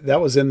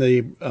 that was in the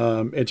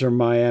Inter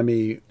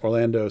Miami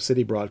Orlando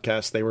City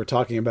broadcast. They were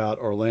talking about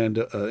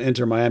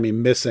Inter Miami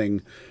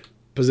missing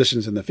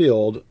positions in the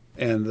field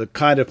and the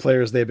kind of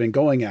players they've been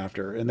going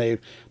after. And they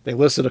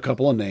listed a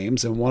couple of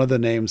names, and one of the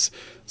names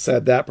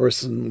said that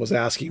person was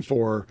asking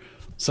for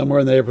somewhere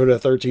in the neighborhood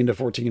of $13 to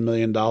 $14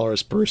 million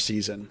per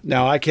season.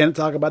 Now, I can't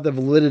talk about the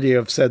validity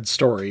of said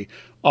story.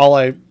 All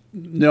I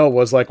know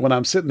was, like, when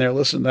I'm sitting there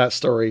listening to that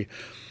story,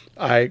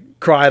 I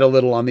cried a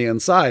little on the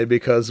inside,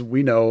 because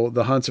we know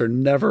the Hunts are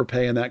never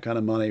paying that kind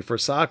of money for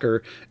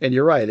soccer. And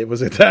you're right, it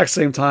was at the exact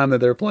same time that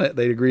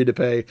they agreed to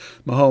pay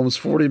Mahomes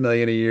 $40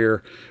 million a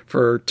year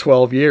for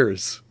 12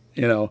 years.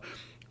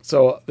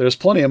 So there's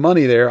plenty of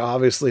money there.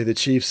 Obviously, the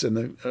Chiefs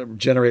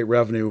generate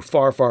revenue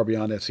far, far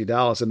beyond FC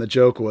Dallas. And the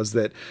joke was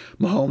that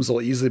Mahomes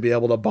will easily be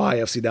able to buy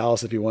FC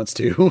Dallas if he wants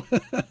to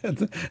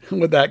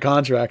with that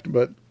contract.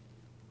 But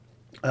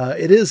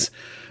it is,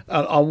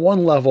 on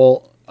one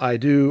level, I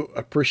do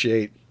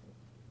appreciate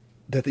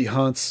that the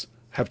Hunts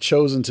have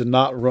chosen to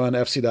not run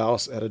FC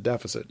Dallas at a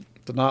deficit,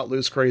 to not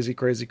lose crazy,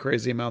 crazy,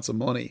 crazy amounts of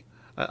money.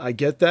 I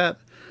get that.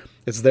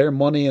 It's their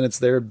money and it's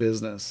their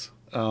business.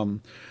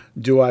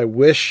 Do I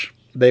wish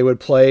they would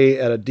play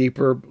at a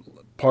deeper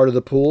part of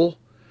the pool?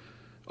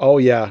 Oh,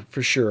 yeah,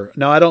 for sure.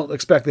 Now, I don't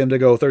expect them to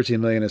go $13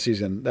 million a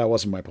season. That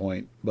wasn't my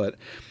point. But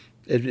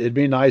it'd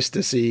be nice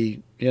to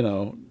see,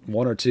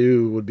 one or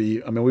two would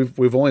be. I mean,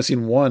 we've only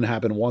seen one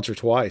happen once or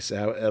twice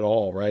at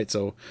all, right?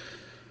 So,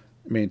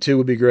 I mean, 2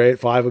 would be great,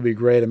 5 would be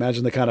great.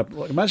 Imagine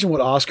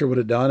what Oscar would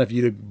have done if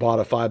you'd have bought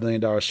a $5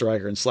 million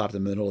striker and slapped him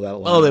in the middle of that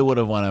line. Oh, they would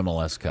have won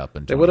MLS Cup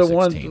in 2016. They would have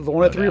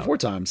won it 3 or 4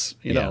 times,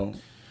 you know.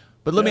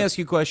 But let me ask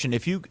you a question: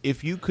 if you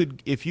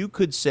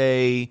could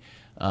say,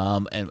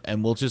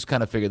 and we'll just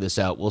kind of figure this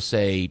out. We'll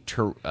say,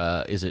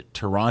 is it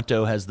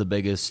Toronto has the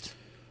biggest,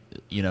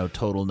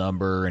 total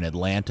number, and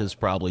Atlanta's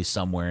probably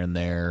somewhere in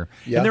there.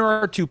 Yeah. And there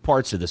are 2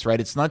 parts to this, right?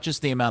 It's not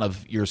just the amount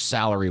of your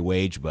salary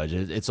wage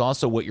budget; it's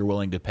also what you're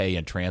willing to pay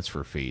in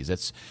transfer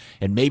fees.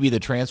 And maybe the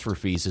transfer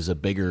fees is a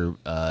bigger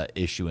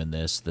issue in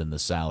this than the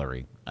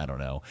salary. I don't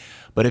know.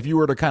 But if you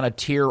were to kind of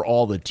tier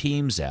all the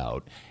teams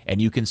out and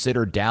you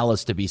consider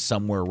Dallas to be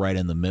somewhere right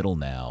in the middle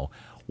now,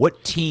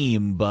 what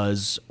team,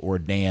 Buzz or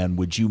Dan,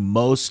 would you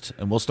most,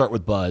 and we'll start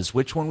with Buzz,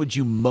 which one would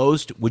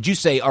you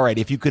say, all right,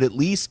 if you could at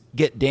least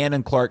get Dan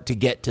and Clark to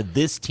get to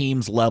this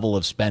team's level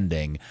of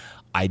spending,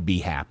 I'd be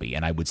happy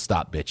and I would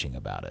stop bitching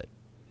about it?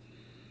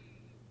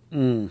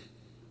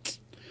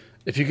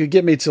 If you could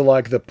get me to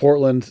like the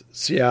Portland,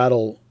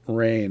 Seattle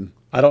reign,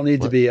 I don't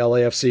need to be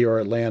LAFC or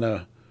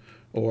Atlanta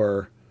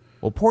or...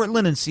 Well,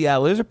 Portland and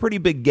Seattle, there's a pretty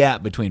big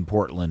gap between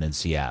Portland and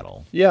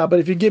Seattle. Yeah, but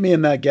if you get me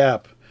in that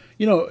gap,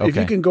 if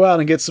you can go out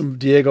and get some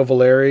Diego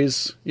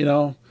Valeries,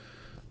 go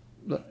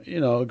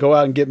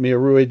out and get me a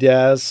Rui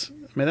Diaz.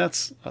 I mean,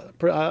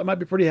 I might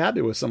be pretty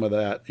happy with some of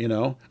that,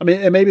 I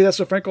mean, and maybe that's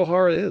what Franco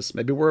Jara is.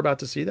 Maybe we're about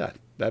to see that.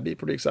 That'd be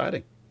pretty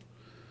exciting.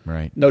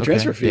 Right. No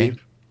transfer fee,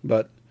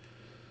 but,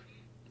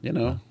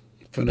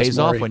 pays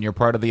off when you're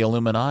part of the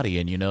Illuminati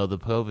and the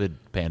COVID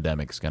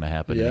pandemic's going to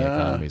happen and the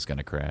economy's going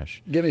to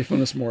crash. Give me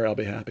Funes Mori, I'll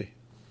be happy.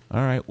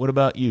 All right. What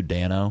about you,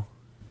 Dano?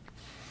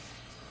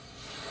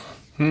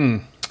 I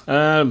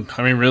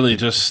mean, really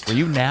just... Were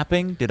you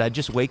napping? Did I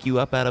just wake you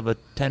up out of a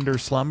tender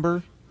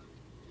slumber?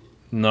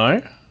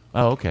 No.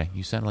 Oh, okay.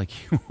 You sound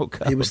like you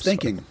woke up. He was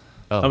thinking.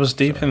 I was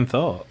deep in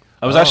thought.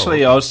 I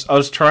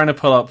was trying to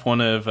pull up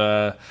one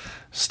of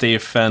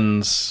Steve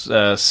Fenn's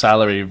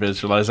salary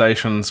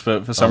visualizations,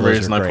 but for some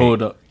reason I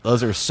pulled up.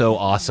 Those are so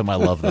awesome. I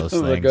love those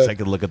things. I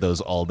could look at those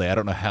all day. I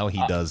don't know how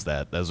he does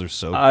that. Those are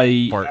so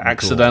I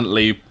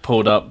accidentally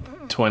pulled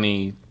up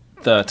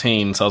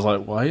 2013, so I was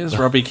like, why is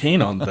Robbie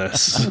Keane on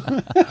this?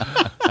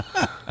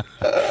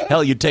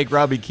 Hell, you'd take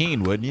Robbie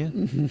Keane, wouldn't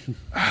you?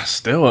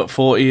 Still at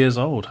 40 years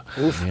old.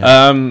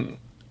 Yeah.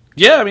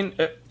 Yeah, I mean,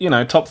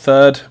 top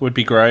third would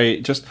be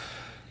great. Just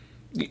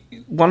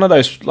one of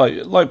those,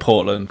 like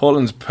Portland.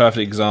 Portland's a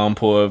perfect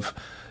example of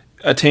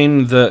a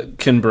team that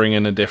can bring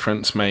in a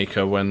difference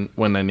maker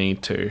when they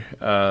need to.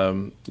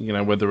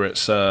 Whether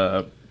it's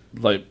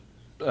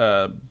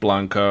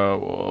Blanco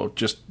or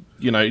just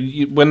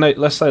when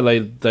let's say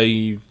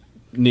they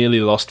nearly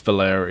lost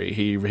Valeri.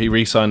 He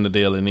re-signed the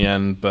deal in the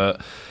end,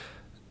 but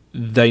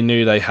they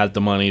knew they had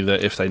the money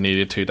that if they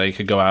needed to, they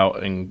could go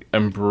out and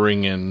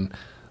bring in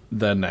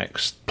their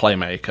next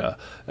playmaker.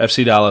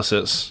 FC Dallas,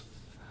 it's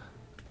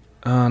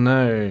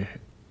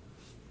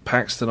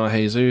Paxton or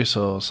Jesus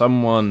or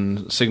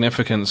someone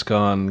significant's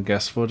gone.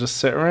 Guess we'll just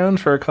sit around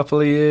for a couple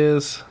of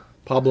years.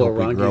 Pablo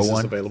Aranguiz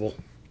is available.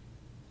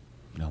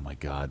 Oh my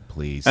God,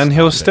 please! And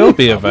he'll still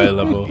be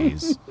available.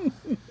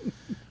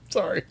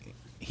 Sorry,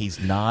 he's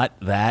not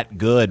that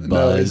good, Buzz.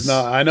 No, he's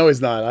not. I know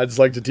he's not. I just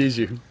like to tease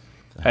you.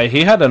 Hey,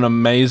 he had an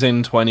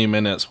amazing 20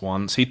 minutes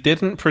once. He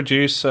didn't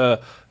produce a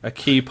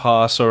key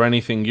pass or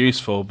anything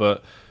useful,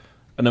 but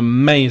an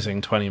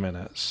amazing 20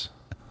 minutes.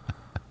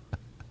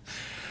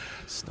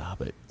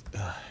 Stop it.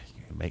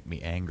 You make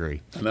me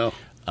angry. I know.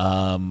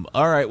 All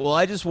right. Well,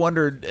 I just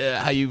wondered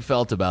how you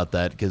felt about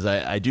that, because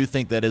I do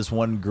think that is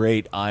one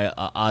great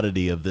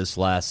oddity of this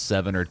last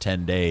 7 or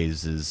 10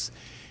 days is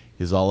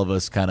all of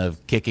us kind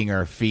of kicking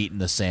our feet in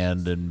the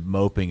sand and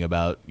moping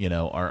about,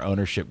 our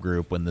ownership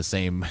group when the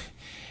same.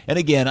 And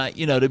again,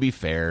 to be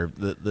fair,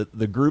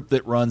 the group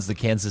that runs the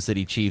Kansas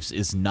City Chiefs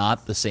is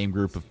not the same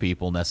group of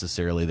people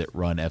necessarily that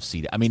run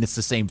FC. I mean, it's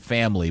the same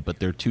family, but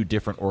they're two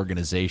different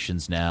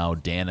organizations now.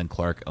 Dan and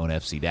Clark own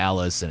FC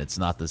Dallas, and it's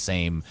not the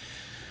same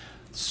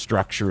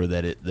structure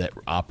that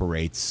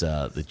operates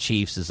the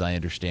Chiefs, as I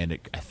understand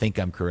it. I think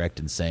I'm correct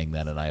in saying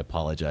that, and I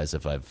apologize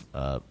if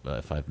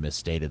I've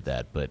misstated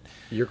that. But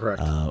you're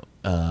correct.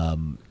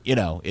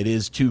 It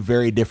is two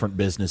very different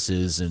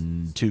businesses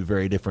and two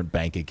very different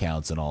bank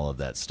accounts and all of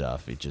that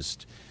stuff. It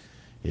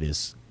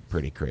is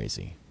pretty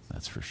crazy.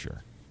 That's for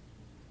sure.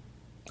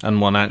 And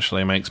one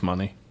actually makes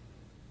money.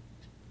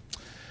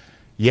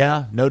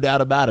 Yeah, no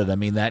doubt about it. I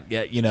mean, that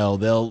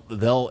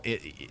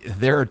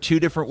there are two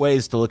different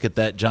ways to look at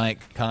that giant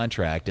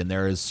contract, and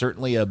there is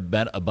certainly a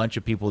bunch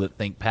of people that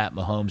think Pat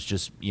Mahomes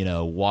just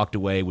walked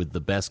away with the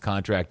best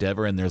contract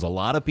ever, and there's a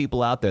lot of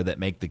people out there that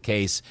make the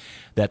case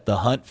that the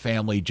Hunt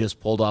family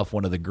just pulled off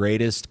one of the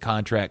greatest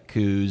contract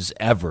coups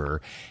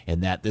ever,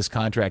 and that this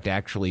contract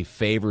actually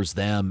favors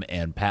them,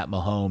 and Pat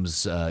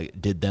Mahomes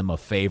did them a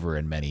favor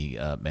in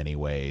many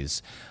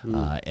ways,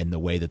 in the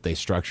way that they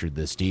structured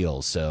this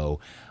deal. So.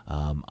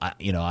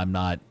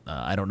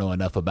 I don't know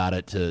enough about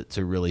it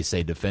to really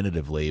say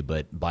definitively,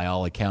 but by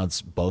all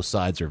accounts, both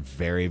sides are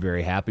very,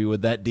 very happy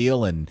with that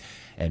deal, and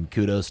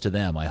kudos to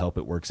them. I hope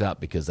it works out,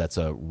 because that's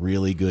a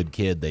really good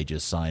kid they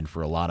just signed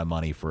for a lot of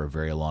money for a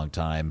very long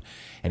time,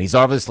 and he's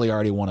obviously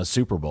already won a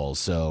Super Bowl.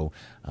 So,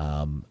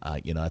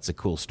 that's a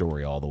cool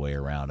story all the way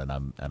around,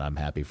 and I'm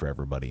happy for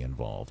everybody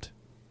involved.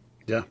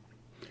 Yeah,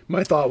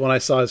 my thought when I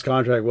saw his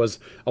contract was,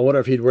 I wonder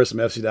if he'd wear some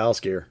FC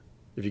Dallas gear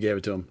if you gave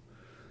it to him.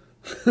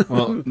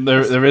 Well,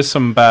 there is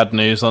some bad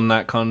news on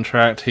that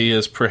contract. He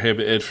is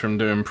prohibited from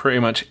doing pretty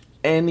much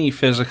any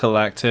physical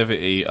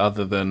activity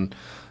other than,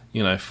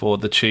 for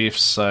the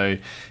Chiefs. So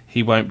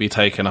he won't be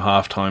taking a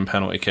halftime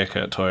penalty kick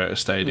at Toyota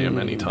Stadium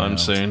anytime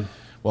soon.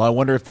 Well, I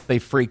wonder if they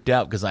freaked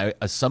out, because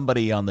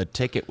somebody on the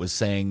ticket was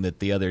saying that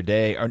the other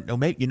day, or no,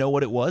 mate, you know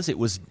what it was?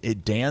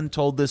 Dan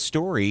told this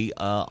story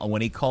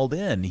when he called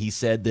in. He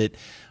said that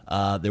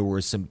there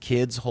were some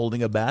kids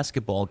holding a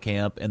basketball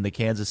camp in the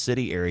Kansas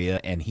City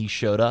area, and he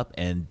showed up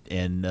and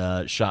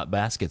shot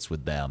baskets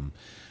with them.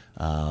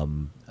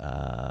 And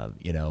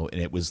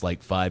it was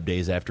like 5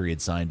 days after he had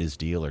signed his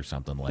deal or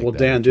something like that. Well,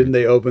 Dan, didn't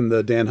they open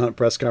the Dan Hunt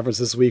press conference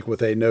this week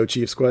with a no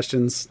Chiefs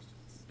questions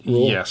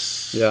rule?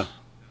 Yes.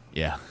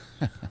 Yeah.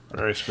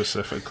 Very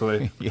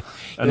specifically. Yeah.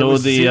 And all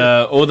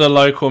the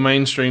local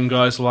mainstream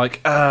guys were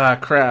like,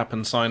 crap,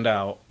 and signed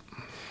out.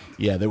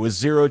 Yeah, there was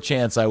zero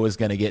chance I was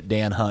going to get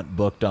Dan Hunt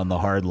booked on the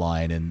hard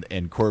line,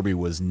 and Corby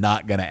was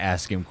not going to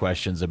ask him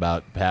questions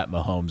about Pat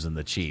Mahomes and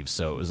the Chiefs.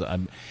 So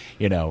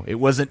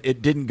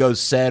it didn't go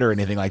set or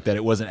anything like that.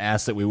 It wasn't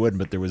asked that we wouldn't,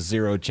 but there was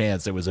zero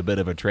chance. It was a bit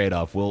of a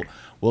trade-off.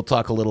 We'll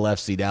talk a little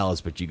FC Dallas,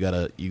 but you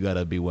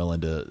gotta be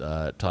willing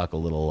to talk a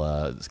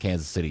little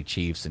Kansas City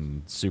Chiefs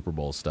and Super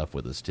Bowl stuff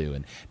with us too.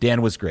 And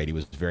Dan was great. He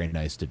was very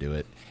nice to do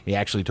it. He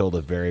actually told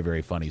a very,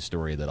 very funny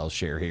story that I'll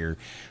share here.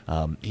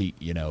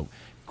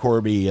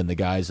 Corby and the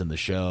guys in the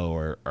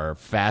show are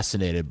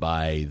fascinated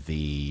by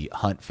the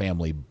Hunt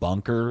family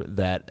bunker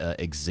that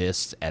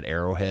exists at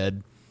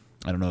Arrowhead.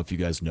 I don't know if you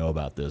guys know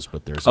about this,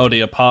 but there's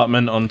the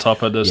apartment on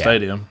top of the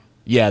stadium.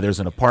 Yeah,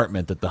 there's an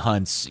apartment that the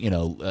Hunts,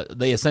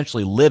 they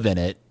essentially live in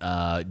it,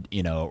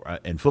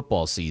 in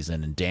football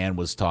season. And Dan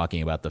was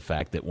talking about the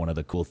fact that one of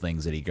the cool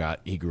things that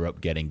he grew up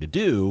getting to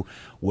do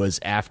was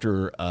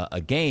after a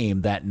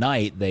game that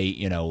night, they,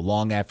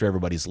 long after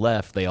everybody's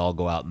left, they all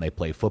go out and they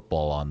play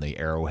football on the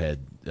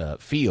Arrowhead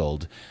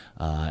field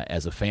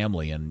as a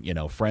family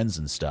and friends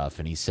and stuff.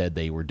 And he said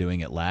they were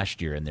doing it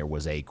last year, and there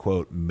was a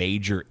quote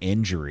major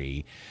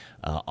injury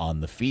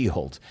on the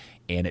field.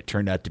 And it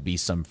turned out to be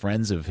some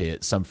friend of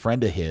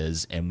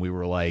his, and we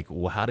were like,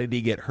 "Well, how did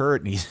he get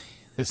hurt?" And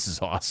this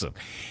is awesome.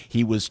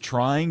 He was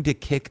trying to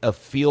kick a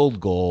field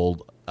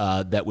goal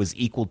that was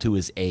equal to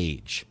his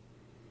age,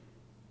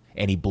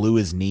 and he blew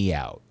his knee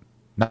out.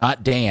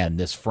 Not Dan,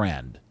 this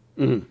friend,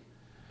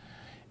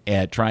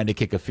 and trying to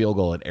kick a field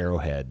goal at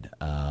Arrowhead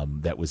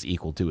that was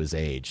equal to his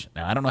age.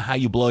 Now, I don't know how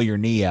you blow your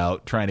knee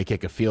out trying to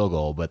kick a field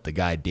goal, but the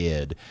guy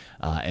did,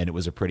 and it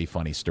was a pretty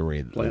funny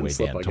story the way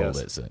Dan told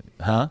it. So,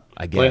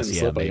 I guess,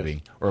 yeah,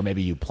 maybe. Or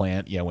maybe you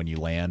plant, when you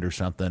land or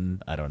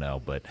something. I don't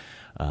know, but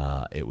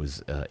it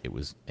was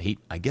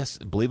I guess,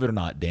 believe it or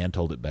not, Dan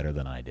told it better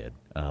than I did.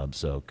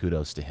 So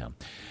kudos to him.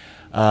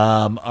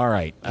 All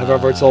right. Have I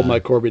ever told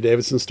my Corby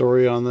Davidson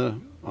story on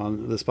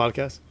this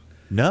podcast?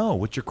 No,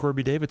 what's your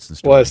Corby Davidson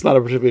story? Well, it's not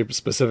a particularly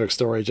specific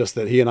story, just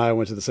that he and I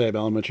went to the same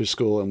elementary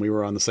school and we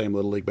were on the same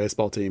Little League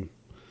baseball team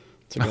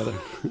together.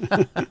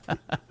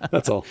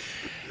 That's all.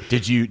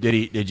 Did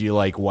you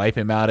like wipe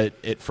him out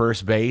at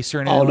first base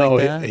or anything? Oh no,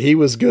 like that? He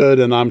was good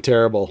and I'm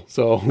terrible.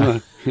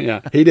 So yeah,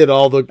 he did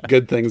all the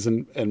good things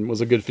and was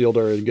a good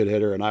fielder and good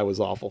hitter, and I was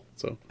awful.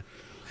 So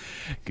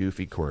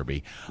Goofy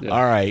Corby. Yeah.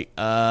 All right.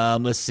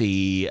 Let's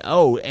see.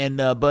 Oh, and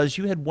Buzz,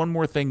 you had one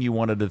more thing you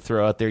wanted to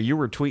throw out there. You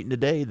were tweeting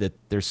today that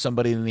there's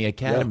somebody in the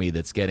academy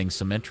that's getting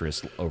some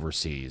interest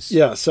overseas.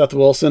 Yeah, Seth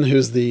Wilson,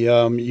 who's the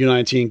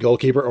U19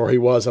 goalkeeper, or he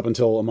was up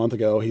until a month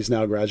ago. He's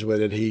now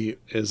graduated. He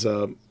is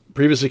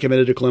previously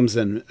committed to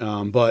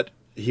Clemson, but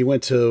he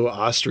went to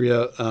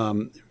Austria,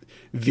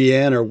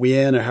 Vienna or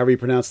Wien, or however you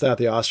pronounce that,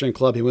 the Austrian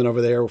club. He went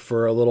over there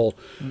for a little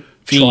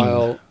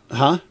trial.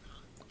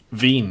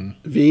 Wien.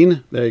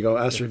 There you go,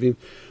 Austria Wien.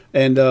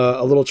 And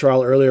a little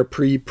trial earlier,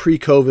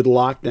 pre-COVID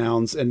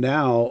lockdowns, and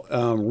now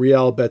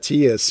Real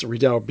Betis, however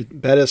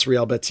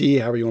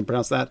you want to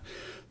pronounce that,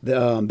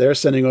 they're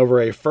sending over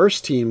a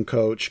first-team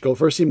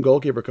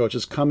goalkeeper coach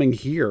is coming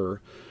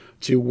here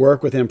to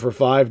work with him for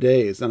 5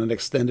 days on an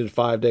extended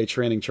 5-day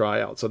training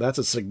tryout. So that's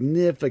a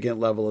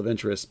significant level of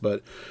interest.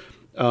 But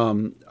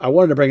I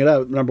wanted to bring it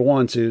up, number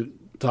one, to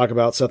talk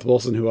about Seth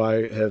Wilson, who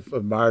I have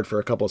admired for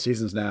a couple of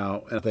seasons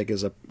now, and I think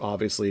is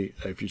obviously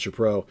a future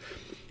pro.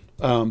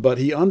 But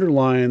he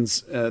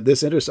underlines,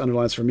 this interest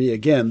underlines for me,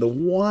 again, the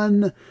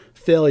one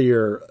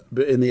failure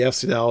in the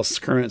FC Dallas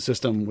current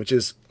system, which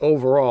is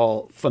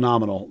overall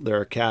phenomenal,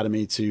 their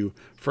academy to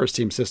first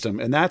team system.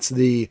 And that's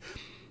the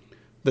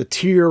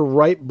tier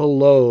right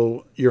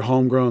below your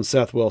homegrown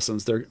Seth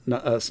Wilsons,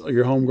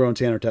 your homegrown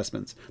Tanner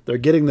Tessmans. They're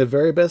getting the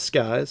very best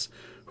guys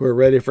who are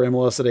ready for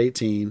MLS at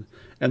 18.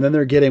 And then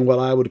they're getting what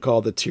I would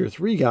call the tier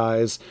 3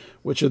 guys,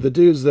 which are the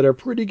dudes that are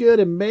pretty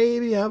good and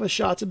maybe have a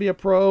shot to be a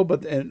pro,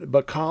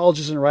 but college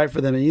isn't right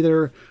for them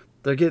either.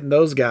 They're getting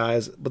those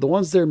guys. But the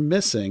ones they're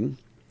missing,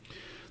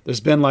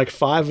 there's been like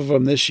 5 of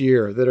them this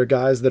year that are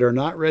guys that are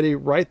not ready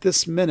right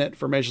this minute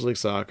for Major League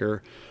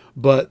Soccer,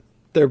 but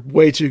they're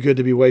way too good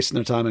to be wasting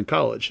their time in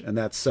college. And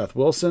that's Seth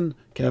Wilson,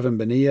 Kevin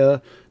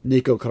Bonilla,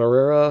 Nico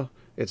Carrera.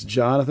 It's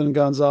Jonathan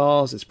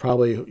Gonzalez. It's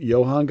probably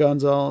Jonathan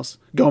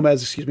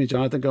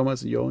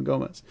Gomez and Johan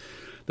Gomez.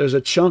 There's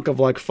a chunk of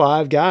like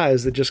 5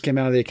 guys that just came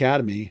out of the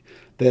academy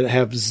that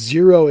have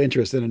zero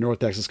interest in a North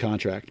Texas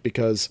contract,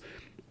 because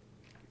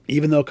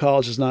even though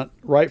college is not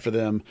right for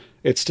them,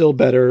 it's still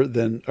better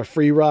than a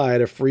free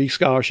ride. A free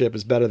scholarship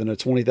is better than a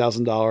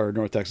 $20,000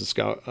 North Texas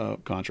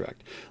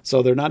contract.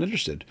 So they're not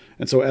interested.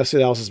 And so FC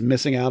Dallas is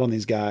missing out on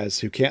these guys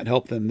who can't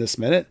help them this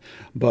minute,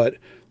 but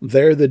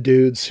they're the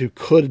dudes who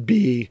could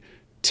be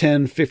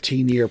 10,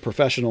 15-year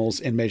professionals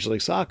in Major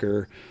League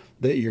Soccer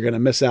that you're going to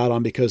miss out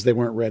on because they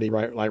weren't ready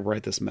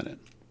right this minute.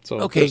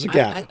 So there's a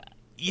gap.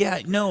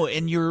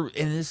 And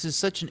this is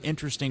such an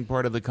interesting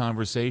part of the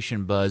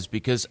conversation, Buzz,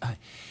 because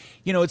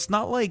it's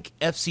not like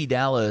FC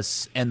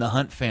Dallas and the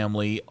Hunt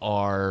family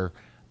are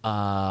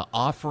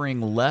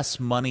offering less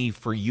money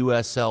for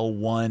USL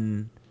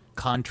 1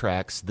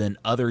 contracts than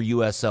other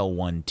USL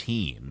 1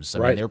 teams. I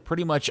mean, they're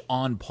pretty much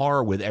on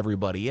par with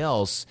everybody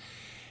else.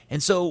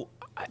 And so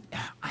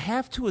I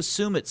have to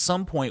assume at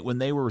some point when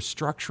they were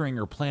structuring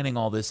or planning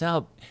all this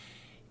out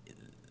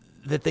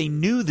that they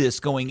knew this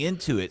going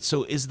into it.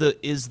 So is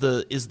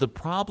the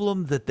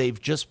problem that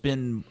they've just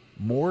been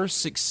more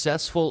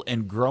successful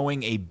in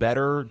growing a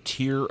better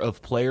tier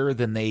of player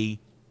than they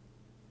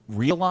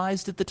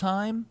realized at the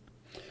time?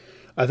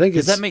 I think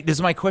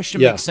does my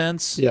question make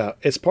sense? Yeah,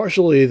 it's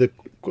partially the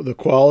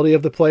quality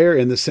of the player,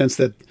 in the sense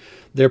that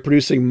they're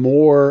producing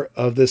more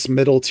of this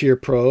middle tier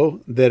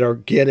pro that are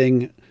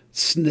getting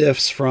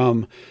sniffs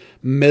from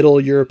middle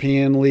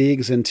European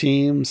leagues and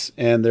teams,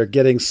 and they're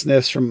getting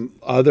sniffs from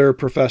other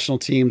professional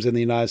teams in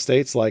the United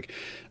States, like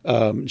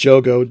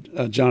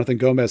Jonathan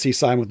Gomez. He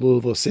signed with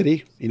Louisville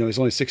City. He's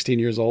only 16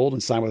 years old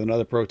and signed with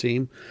another pro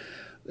team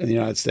in the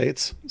United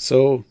States.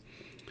 So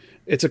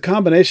it's a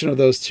combination of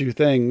those two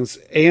things,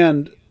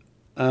 and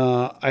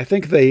I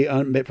think they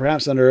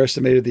perhaps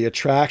underestimated the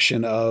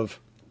attraction of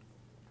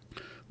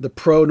the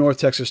pro North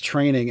Texas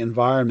training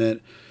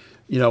environment,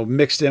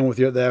 mixed in with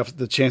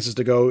the chances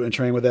to go and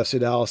train with FC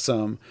Dallas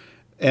some,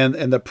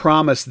 and the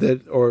promise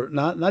that, or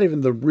not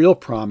even the real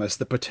promise,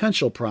 the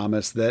potential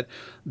promise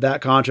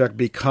that contract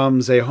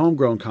becomes a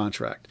homegrown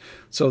contract.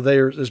 So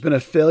there's been a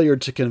failure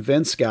to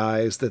convince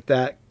guys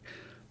that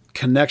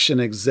connection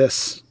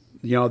exists,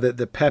 that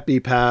the Pepe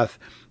path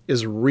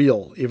is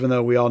real, even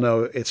though we all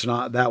know it's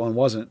not. That one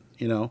wasn't.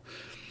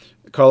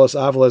 Carlos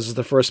Aviles is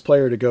the first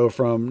player to go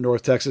from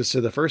North Texas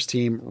to the first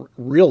team,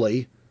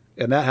 really,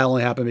 and that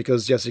only happened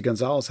because Jesse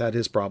Gonzalez had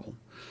his problem.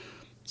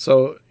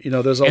 So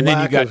there's a and then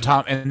lack you've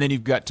got and then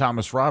you've got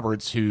Thomas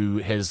Roberts, who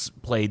has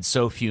played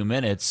so few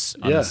minutes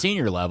on the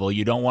senior level.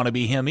 You don't want to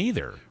be him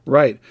either,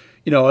 right?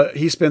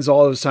 He spends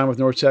all of his time with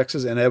North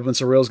Texas, and Edwin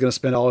Sorrell is going to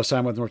spend all his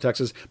time with North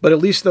Texas. But at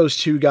least those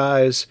two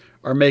guys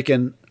are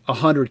making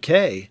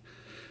 $100K,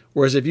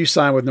 whereas if you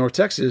sign with North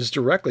Texas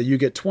directly, you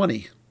get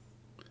 20.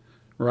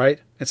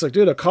 Right? It's like,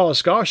 dude, a college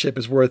scholarship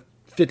is worth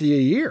 $50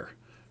 a year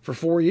for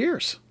 4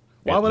 years.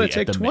 Why would I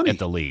take 20 at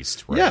the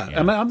least? Right? Yeah.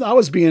 I mean, I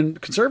was being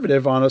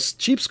conservative on a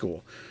cheap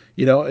school.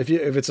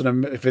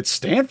 If it's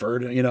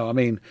Stanford,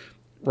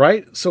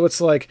 right? So it's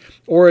like,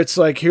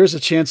 here's a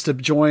chance to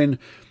join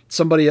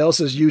somebody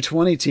else's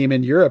U20 team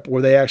in Europe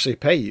where they actually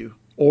pay you.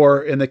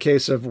 Or in the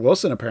case of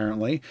Wilson,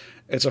 apparently,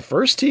 it's a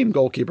first team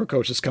goalkeeper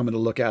coach that's coming to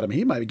look at him.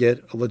 He might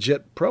get a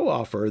legit pro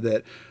offer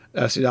that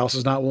FC Dallas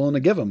is not willing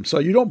to give him. So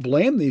you don't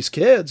blame these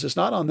kids. It's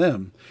not on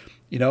them.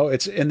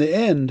 It's in the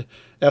end,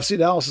 FC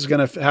Dallas is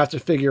going to have to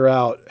figure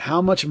out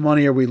how much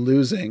money are we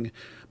losing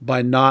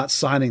by not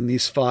signing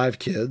these 5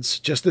 kids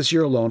just this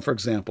year alone, for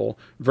example,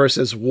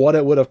 versus what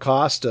it would have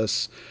cost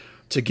us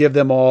to give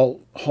them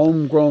all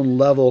homegrown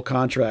level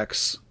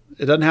contracts.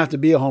 It doesn't have to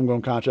be a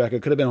homegrown contract.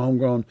 It could have been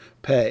homegrown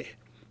pay.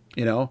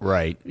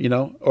 Right.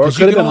 Or it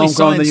could have been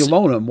homegrown, then you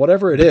loan them,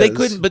 whatever it is. They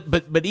couldn't,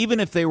 but even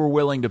if they were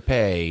willing to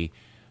pay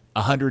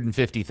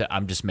 $150,000,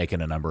 I'm just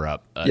making a number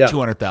up,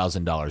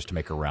 $200,000 to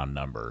make a round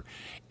number,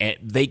 and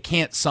they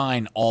can't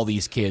sign all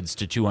these kids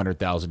to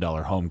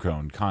 $200,000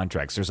 homegrown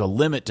contracts. There's a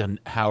limit to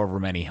however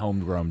many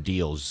homegrown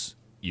deals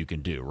you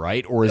can do,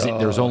 right? Or is it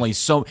there's only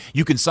so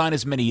you can sign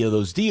as many of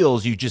those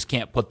deals, you just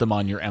can't put them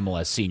on your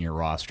MLS senior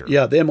roster?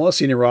 Yeah, the MLS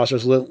senior roster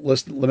is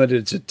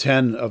limited to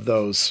 10 of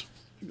those.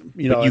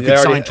 But you can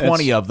sign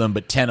 20 of them,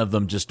 but 10 of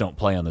them just don't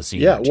play on the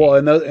senior team. Well,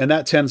 and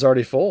that 10 is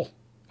already full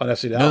on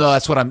FC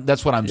Dallas. No,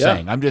 that's what I'm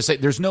saying. I'm just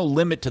saying there's no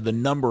limit to the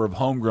number of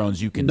homegrowns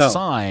you can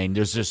sign.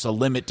 There's just a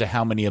limit to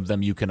how many of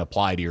them you can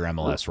apply to your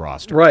MLS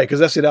roster. Right,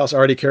 because FC Dallas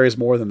already carries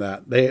more than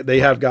that.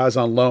 They have guys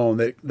on loan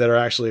that are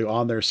actually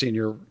on their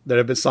senior that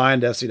have been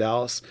signed to FC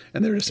Dallas,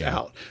 and they're just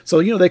out. So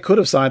they could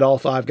have signed all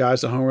 5 guys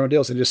to homegrown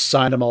deals and just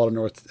signed them all to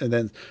North, and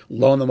then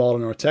loan them all to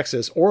North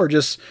Texas, or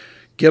just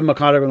give them a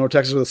contract with North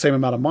Texas with the same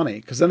amount of money,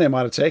 because then they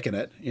might have taken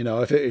it.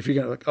 If you're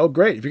going to,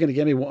 great, if you're going to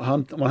give me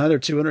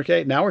 100,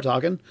 200K, now we're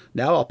talking.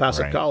 Now I'll pass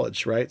up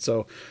college, right?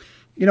 So,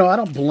 I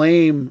don't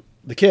blame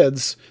the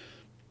kids,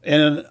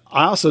 and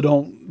I also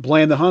don't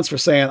blame the Hunts for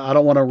saying I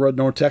don't want to run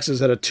North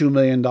Texas at a $2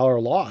 million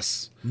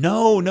loss.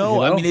 No.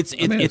 I mean,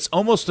 it's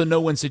almost a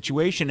no-win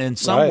situation. In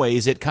some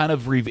ways, it kind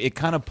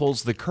of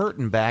pulls the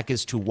curtain back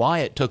as to why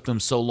it took them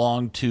so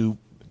long to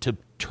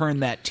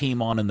turn that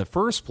team on in the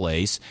first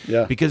place,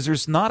 because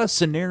there's not a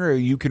scenario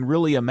you can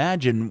really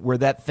imagine where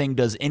that thing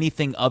does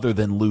anything other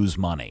than lose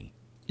money.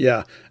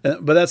 Yeah,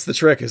 but that's the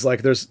trick. Is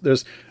like it's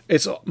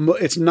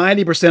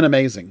 90%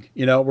 amazing.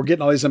 We're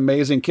getting all these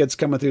amazing kids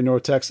coming through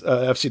North Texas,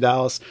 FC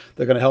Dallas.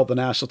 They're going to help the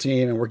national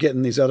team, and we're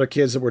getting these other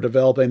kids that we're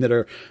developing that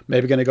are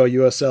maybe going to go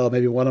USL.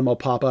 Maybe one of them will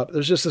pop up.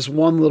 There's just this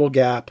one little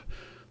gap.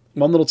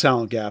 One little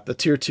talent gap, the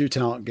tier 2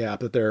 talent gap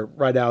that they're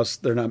right now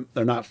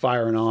they're not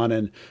firing on,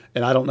 and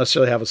I don't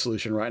necessarily have a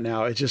solution right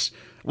now. It just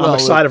I'm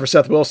excited for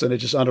Seth Wilson. It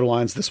just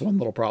underlines this one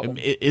little problem.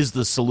 Is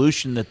the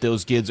solution that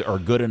those kids are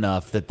good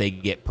enough that they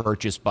get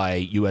purchased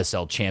by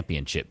USL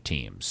championship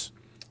teams?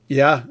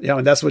 Yeah,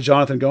 and that's what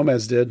Jonathan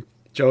Gomez did.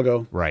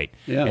 Jogo. Right.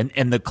 Yeah.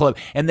 And the club,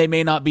 and they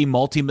may not be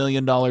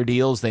multi-million-dollar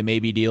deals. They may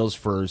be deals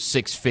for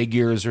 6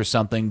 figures or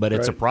something, but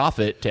it's a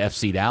profit to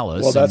FC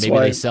Dallas. Well, that's and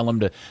maybe they sell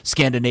them to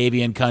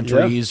Scandinavian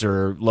countries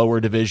or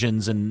lower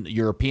divisions in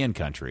European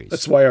countries.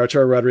 That's why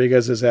Arturo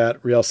Rodriguez is at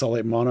Real Salt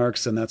Lake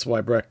Monarchs, and that's why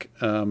Breck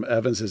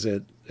Evans is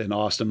in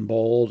Austin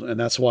Bold, and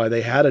that's why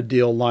they had a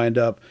deal lined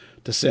up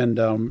to send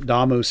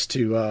Damus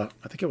to, I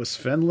think it was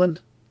Finland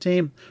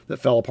team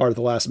that fell apart at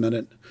the last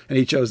minute, and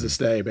he chose to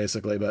stay,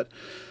 basically. But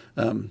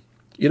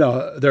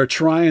they're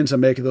trying to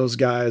make those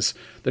guys,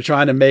 they're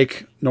trying to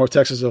make North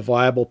Texas a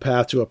viable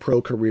path to a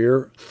pro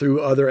career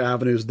through other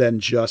avenues than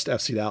just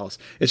FC Dallas.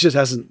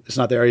 It's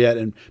not there yet,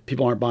 and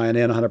people aren't buying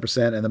in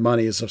 100%, and the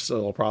money is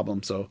still a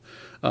problem. So,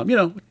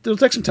 it'll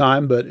take some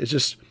time, but it's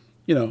just,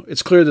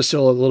 it's clear there's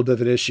still a little bit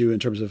of an issue in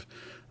terms of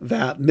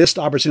that missed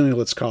opportunity,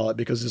 let's call it,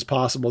 because it's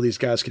possible these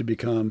guys could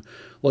become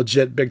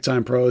legit big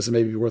time pros and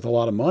maybe be worth a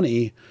lot of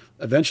money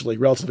eventually,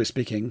 relatively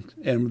speaking,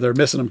 and they're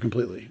missing them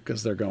completely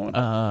because they're going.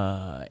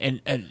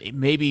 And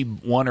maybe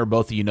one or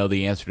both of you know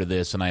the answer to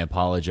this, and I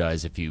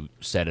apologize if you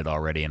said it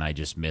already and I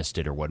just missed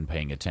it or wasn't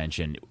paying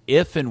attention.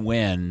 If and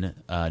when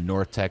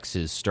North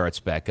Texas starts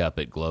back up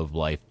at Globe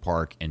Life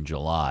Park in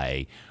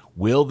July,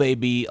 will they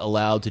be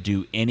allowed to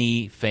do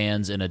any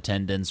fans in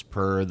attendance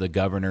per the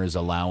governor's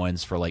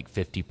allowance for like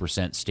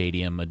 50%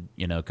 stadium,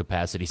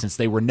 capacity, since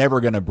they were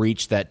never going to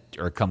breach that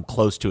or come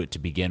close to it to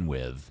begin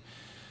with?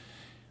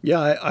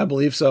 Yeah, I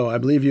believe so. I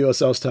believe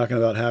USL's talking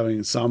about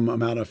having some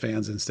amount of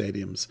fans in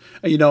stadiums.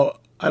 And,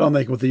 I don't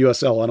think with the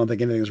USL, I don't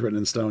think anything's written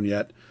in stone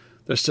yet.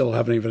 They still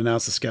haven't even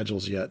announced the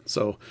schedules yet.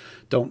 So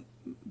don't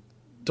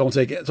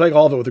take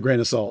all of it with a grain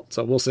of salt.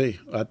 So we'll see.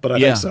 But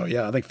I think so.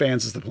 Yeah, I think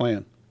fans is the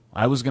plan.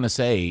 I was going to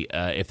say,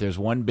 if there's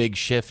one big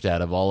shift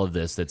out of all of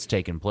this that's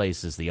taken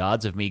place, is the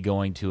odds of me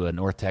going to a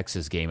North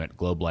Texas game at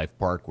Globe Life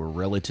Park were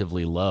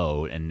relatively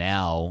low, and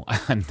now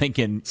I'm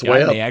thinking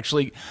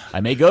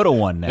I may go to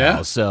one now.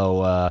 Yeah.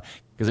 So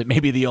because it may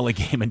be the only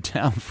game in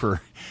town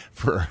for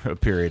a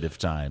period of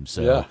time.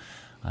 So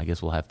I guess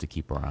we'll have to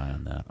keep our eye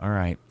on that. All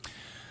right.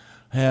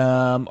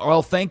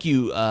 Well, thank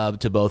you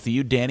to both of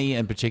you, Danny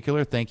in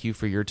particular. Thank you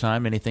for your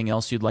time. Anything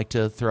else you'd like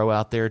to throw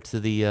out there to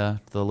the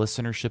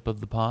listenership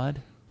of the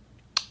pod?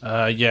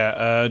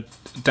 Dan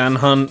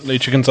Hunt,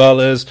 Lucha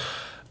Gonzalez.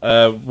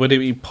 Would it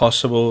be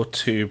possible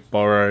to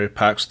borrow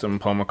Paxton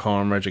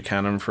Pomacor and Reggie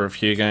Cannon for a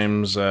few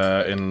games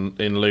in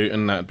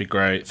Luton? That'd be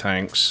great.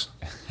 Thanks.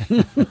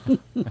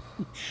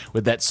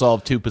 Would that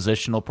solve two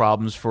positional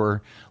problems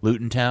for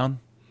Luton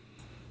Town?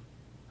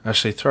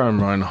 Actually, throw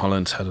in Ryan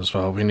Hollinshead as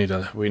well. We need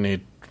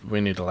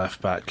a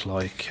left back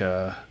like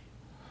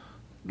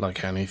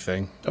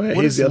anything. Oh yeah,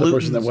 he's the other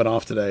person that went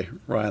off today.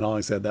 Ryan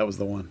Hollinshead, that was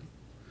the one.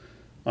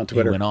 On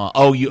Twitter. He went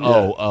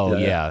on.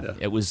 Yeah.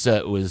 It was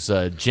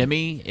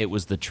Jimmy, it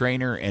was the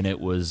trainer, and it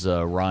was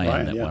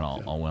Ryan that went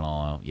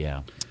on.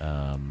 Yeah.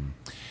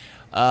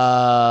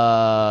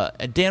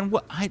 Dan,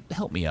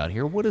 help me out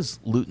here. What is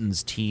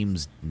Luton's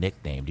team's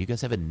nickname? Do you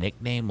guys have a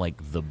nickname like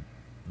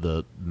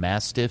the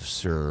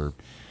Mastiffs or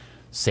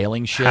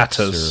Sailing Ships?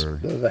 Hatters. Or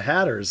The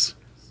Hatters.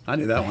 I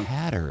knew that one.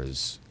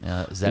 Hatters.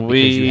 Is that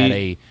because you had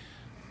a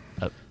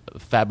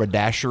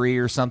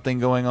faberdashery or something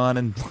going on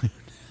in?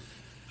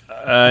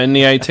 In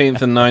the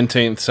 18th and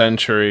 19th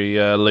century,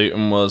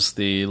 Luton was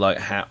the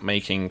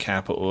hat-making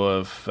capital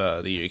of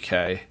the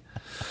UK.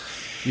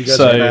 You guys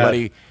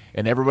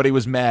everybody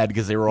was mad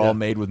because they were all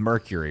made with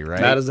mercury,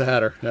 right? Mad as a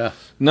hatter, yeah.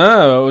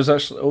 No, it was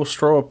actually all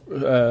straw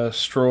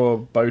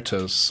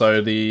boaters.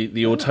 So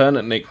the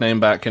alternate nickname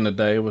back in the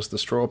day was the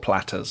straw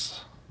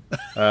platters.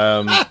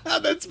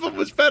 That's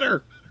much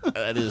better.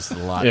 That is a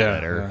lot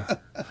better.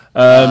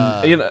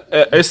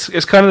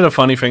 It's kind of the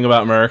funny thing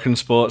about American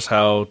sports,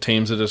 how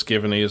teams are just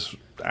given these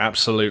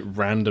absolute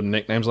random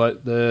nicknames.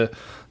 Like the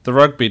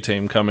rugby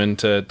team come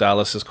into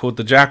Dallas is called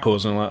the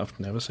Jackals, and I've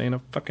never seen a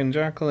fucking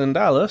jackal in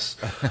Dallas.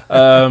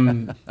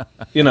 And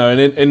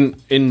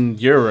in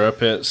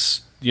Europe,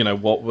 it's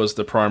what was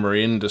the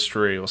primary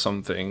industry or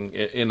something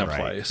in a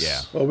place.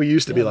 Yeah. Well, we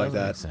used to be like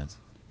that. Makes sense.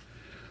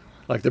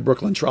 Like the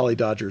Brooklyn Trolley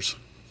Dodgers.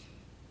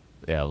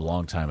 Yeah, a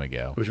long time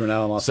ago. Which were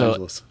now in Los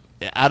Angeles.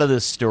 Out of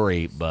this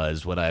story,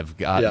 Buzz, what I've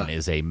gotten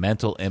is a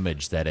mental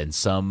image that in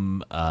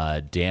some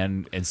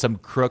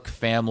Crook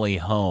family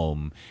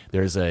home,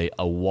 there's a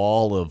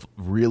wall of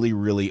really,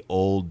 really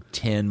old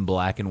tin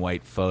black and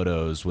white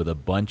photos with a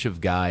bunch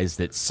of guys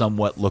that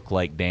somewhat look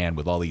like Dan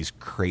with all these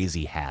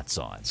crazy hats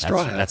on.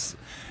 Straw hats.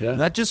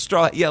 Not just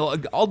straw. Yeah,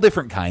 all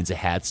different kinds of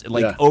hats,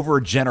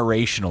 over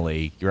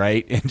generationally,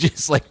 right? And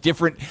just like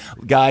different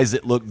guys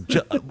that look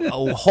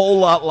a whole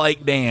lot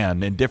like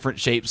Dan in different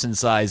shapes and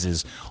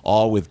sizes,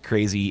 all with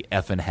crazy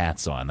effing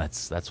hats on.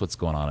 That's what's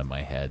going on in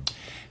my head.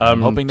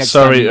 I'm hoping next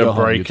time you go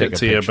home, you take a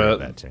picture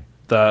of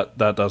but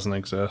that doesn't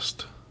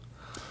exist.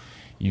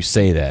 You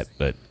say that,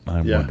 but I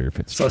wonder if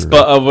it's true.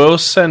 But I will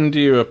send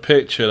you a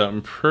picture that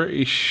I'm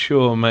pretty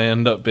sure may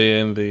end up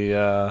being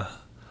the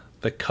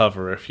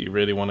cover if you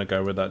really want to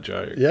go with that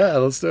joke. Yeah,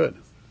 let's do it.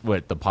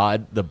 What, the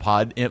pod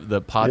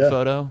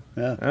photo?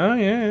 Yeah. Oh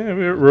yeah,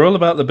 we're all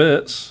about the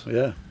bits.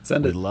 Yeah,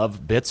 send it. We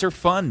love bits are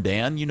fun,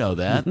 Dan. You know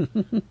that.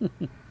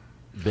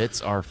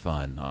 Bits are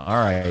fun. All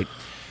right.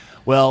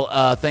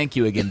 Well, thank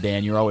you again,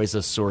 Dan. You're always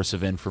a source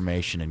of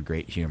information and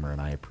great humor,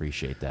 and I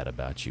appreciate that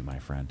about you, my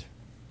friend.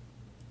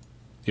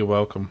 You're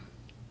welcome.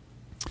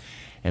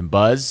 And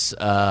Buzz,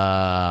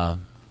 man,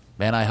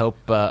 I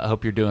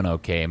hope you're doing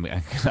okay.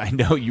 I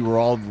know you were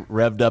all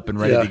revved up and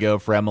ready to go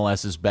for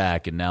MLS's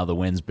back, and now the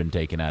wind's been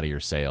taken out of your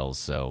sails.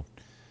 So,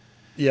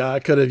 yeah, I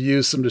could have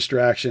used some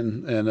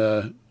distraction, and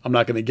I'm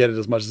not going to get it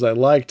as much as I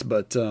liked,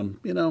 but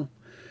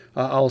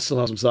I'll still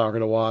have some soccer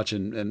to watch,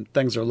 and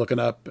things are looking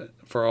up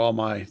for all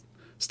my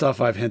stuff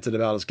I've hinted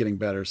about is getting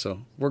better.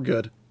 So we're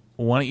good.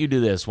 Why don't you do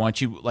this? Why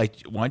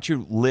don't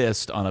you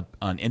list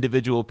on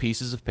individual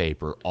pieces of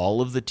paper all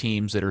of the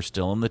teams that are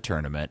still in the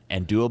tournament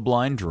and do a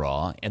blind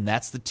draw, and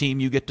that's the team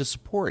you get to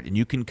support, and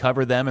you can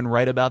cover them and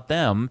write about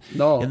them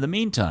in the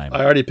meantime.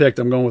 I already picked.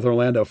 I'm going with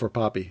Orlando for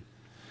Poppy.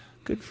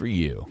 Good for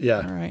you. Yeah.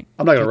 All right.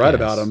 I'm not going to write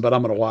about them, but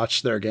I'm going to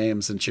watch their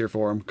games and cheer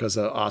for them because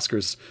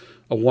Oscar's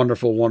a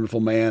wonderful, wonderful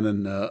man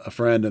and a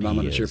friend, and I'm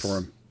going to cheer for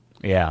him.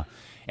 Yeah.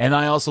 And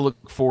I also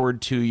look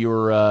forward to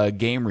your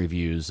game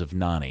reviews of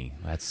Nani.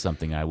 That's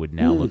something I would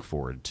now look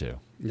forward to.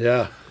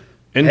 Yeah.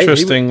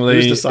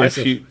 Interestingly,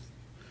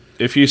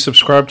 if you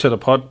subscribe to the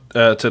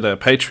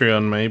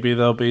Patreon, maybe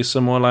there'll be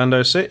some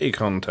Orlando City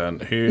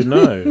content. Who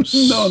knows?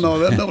 No,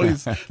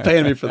 nobody's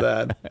paying me for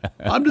that.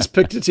 I'm just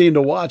picked a team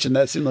to watch, and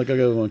that seemed like a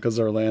good one because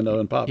Orlando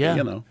and Poppy.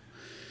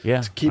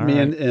 Yeah. To keep me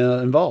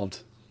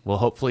involved. Well,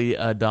 hopefully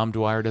Dom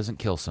Dwyer doesn't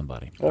kill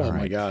somebody. Oh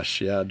my gosh,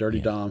 Dirty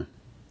Dom.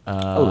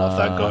 I love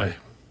that guy.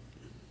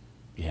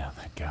 Yeah,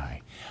 that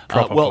guy.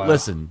 Proper well, player.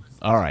 listen.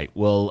 All right.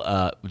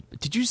 Well,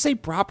 did you say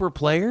proper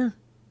player?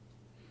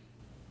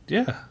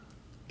 Yeah.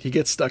 He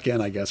gets stuck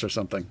in, I guess, or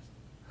something.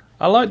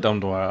 I like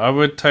Dom Dwyer. I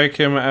would take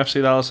him at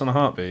FC Dallas in a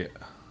heartbeat.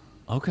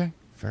 Okay,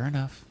 fair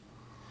enough.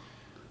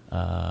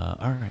 All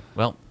right.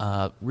 Well,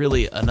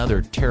 really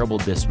another terrible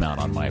dismount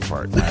on my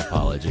part. My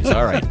apologies.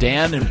 All right,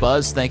 Dan and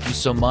Buzz, thank you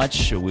so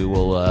much. We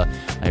will. I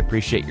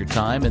appreciate your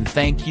time, and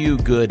thank you,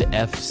 good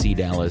FC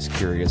Dallas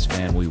Curious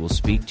fan. We will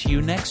speak to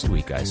you next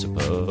week, I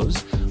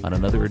suppose, on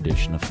another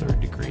edition of Third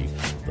Degree,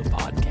 the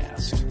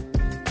podcast.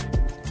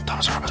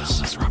 Thomas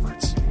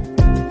Roberts.